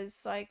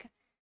was like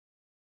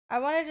I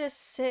want to just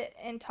sit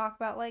and talk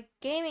about like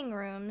gaming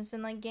rooms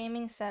and like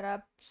gaming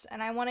setups,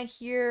 and I want to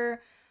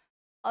hear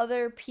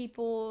other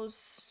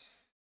people's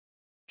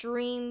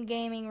dream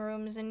gaming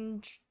rooms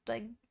and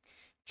like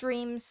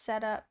dream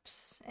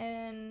setups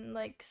and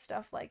like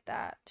stuff like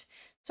that.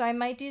 So I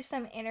might do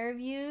some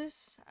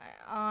interviews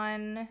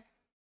on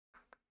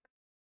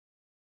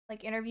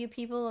like interview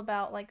people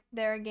about like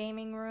their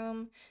gaming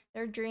room,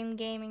 their dream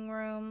gaming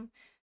room,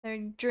 their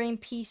dream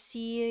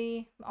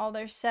PC, all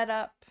their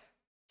setup,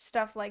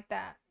 stuff like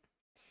that.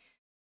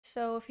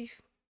 So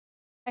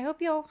I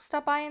hope you'll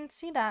stop by and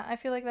see that. I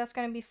feel like that's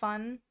going to be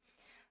fun.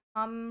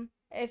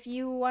 If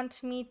you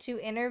want me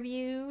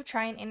to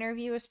try and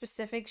interview a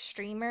specific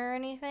streamer or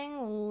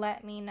anything,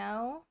 let me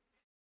know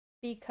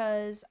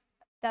because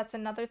that's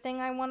another thing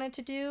I wanted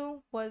to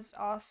do was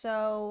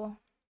also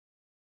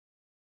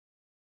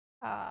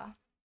uh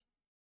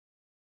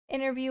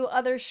interview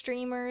other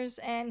streamers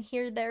and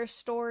hear their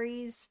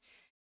stories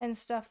and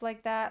stuff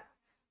like that.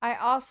 I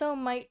also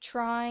might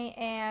try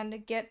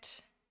and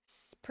get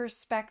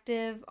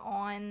perspective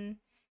on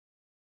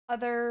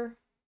other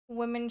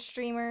women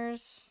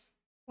streamers.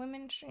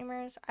 Women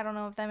streamers? I don't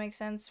know if that makes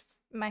sense.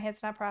 My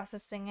head's not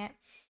processing it.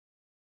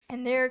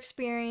 And their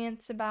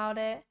experience about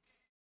it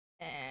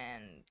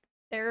and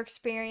their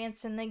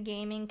experience in the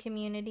gaming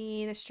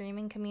community, the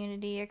streaming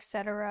community,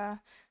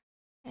 etc.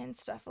 and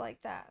stuff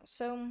like that.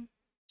 So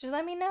just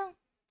let me know.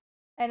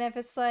 And if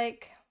it's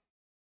like,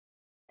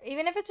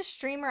 even if it's a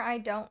streamer I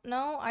don't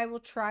know, I will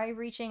try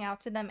reaching out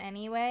to them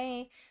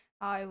anyway.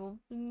 I will,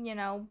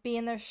 be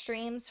in their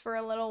streams for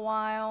a little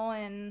while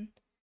and,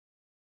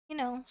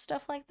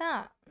 stuff like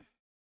that.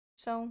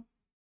 So,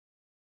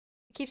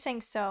 I keep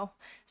saying so.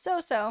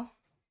 So.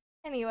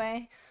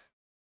 Anyway,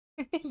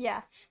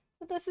 yeah.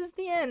 So this is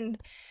the end.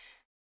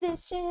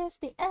 This is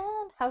the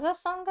end. How's that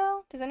song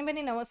go? Does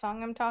anybody know what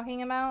song I'm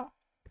talking about?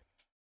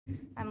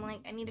 I'm like,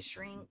 I need a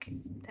shrink.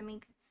 That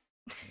makes.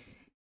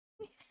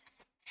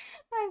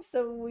 I'm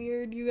so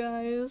weird, you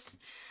guys.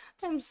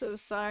 I'm so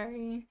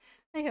sorry.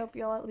 I hope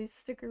y'all at least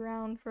stick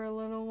around for a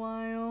little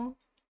while.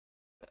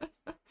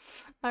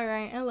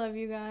 Alright, I love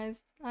you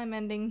guys. I'm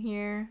ending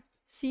here.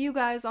 See you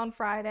guys on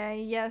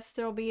Friday. Yes,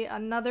 there'll be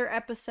another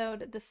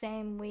episode the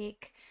same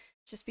week,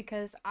 just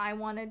because I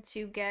wanted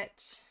to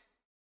get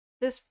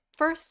this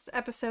first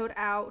episode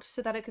out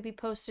so that it could be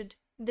posted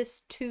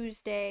this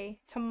Tuesday,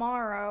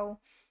 tomorrow,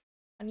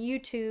 on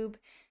YouTube,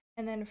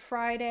 and then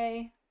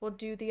Friday we'll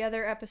do the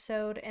other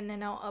episode and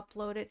then I'll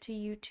upload it to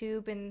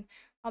YouTube and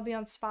I'll be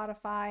on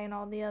Spotify and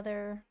all the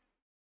other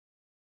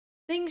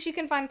things you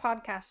can find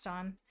podcasts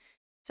on.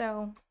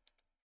 So,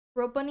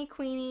 Rope Bunny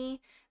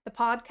Queenie, the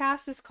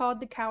podcast is called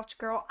The Couch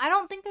Girl. I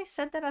don't think I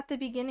said that at the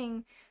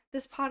beginning.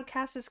 This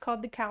podcast is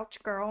called The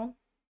Couch Girl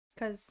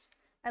because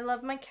I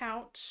love my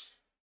couch.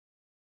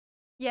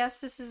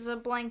 Yes, this is a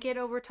blanket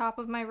over top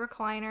of my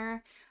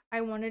recliner.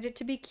 I wanted it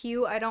to be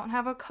cute. I don't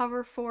have a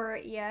cover for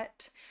it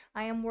yet.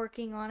 I am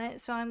working on it,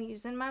 so I'm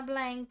using my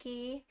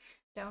blankie.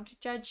 Don't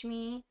judge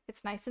me.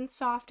 It's nice and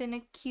soft and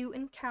a cute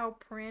and cow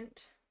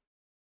print.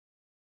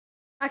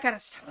 I gotta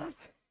stop.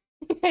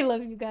 I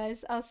love you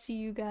guys. I'll see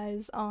you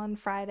guys on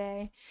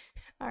Friday.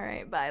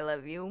 Alright, bye.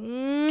 Love you.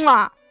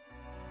 Mwah!